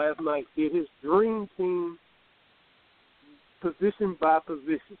Network last night did his dream team position by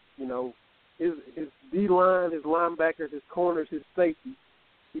position. You know, his D-line, his linebackers, his corners, his safety.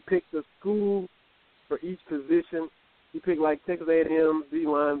 He picked a school for each position. He picked like Texas A&M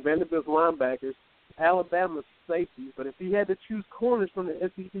D-line, Vanderbilt's linebackers, Alabama's safety. But if he had to choose corners from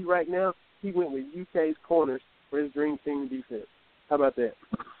the SEC right now, he went with UK's corners for his dream team defense. How about that?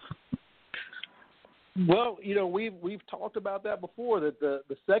 Well, you know, we've talked about that before, that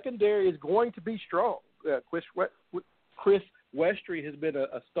the secondary is going to be strong. Chris Westry has been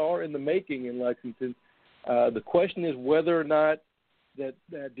a star in the making in Lexington. The question is whether or not that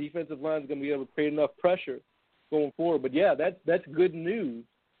defensive line is going to be able to create enough pressure going forward. But, yeah, that's good news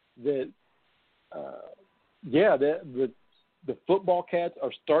that, the football cats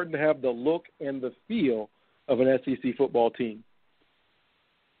are starting to have the look and the feel of an SEC football team.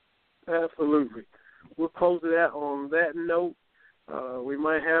 Absolutely. We'll close it out on that note. We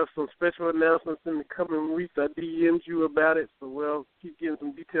might have some special announcements in the coming weeks. I DM'd you about it, so we'll keep getting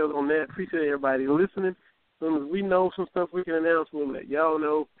some details on that. Appreciate everybody listening. As soon as we know some stuff we can announce, we'll let y'all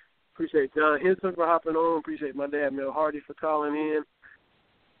know. Appreciate John Henson for hopping on. Appreciate my dad, Mel Hardy, for calling in.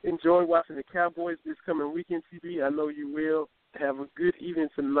 Enjoy watching the Cowboys this coming weekend, TV. I know you will. Have a good evening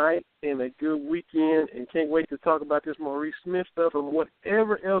tonight and a good weekend, and can't wait to talk about this Maurice Smith stuff and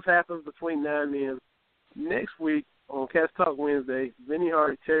whatever else happens between now and then. Next week on Cats Talk Wednesday, Vinny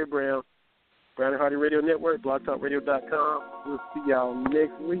Hardy, Terry Brown, Brown and Hardy Radio Network, blogtalkradio.com. We'll see y'all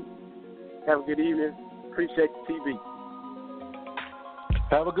next week. Have a good evening. Appreciate the TV.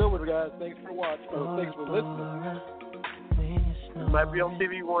 Have a good one, guys. Thanks for watching. Thanks for listening. Might be on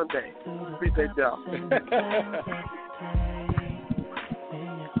TV one day. Appreciate y'all.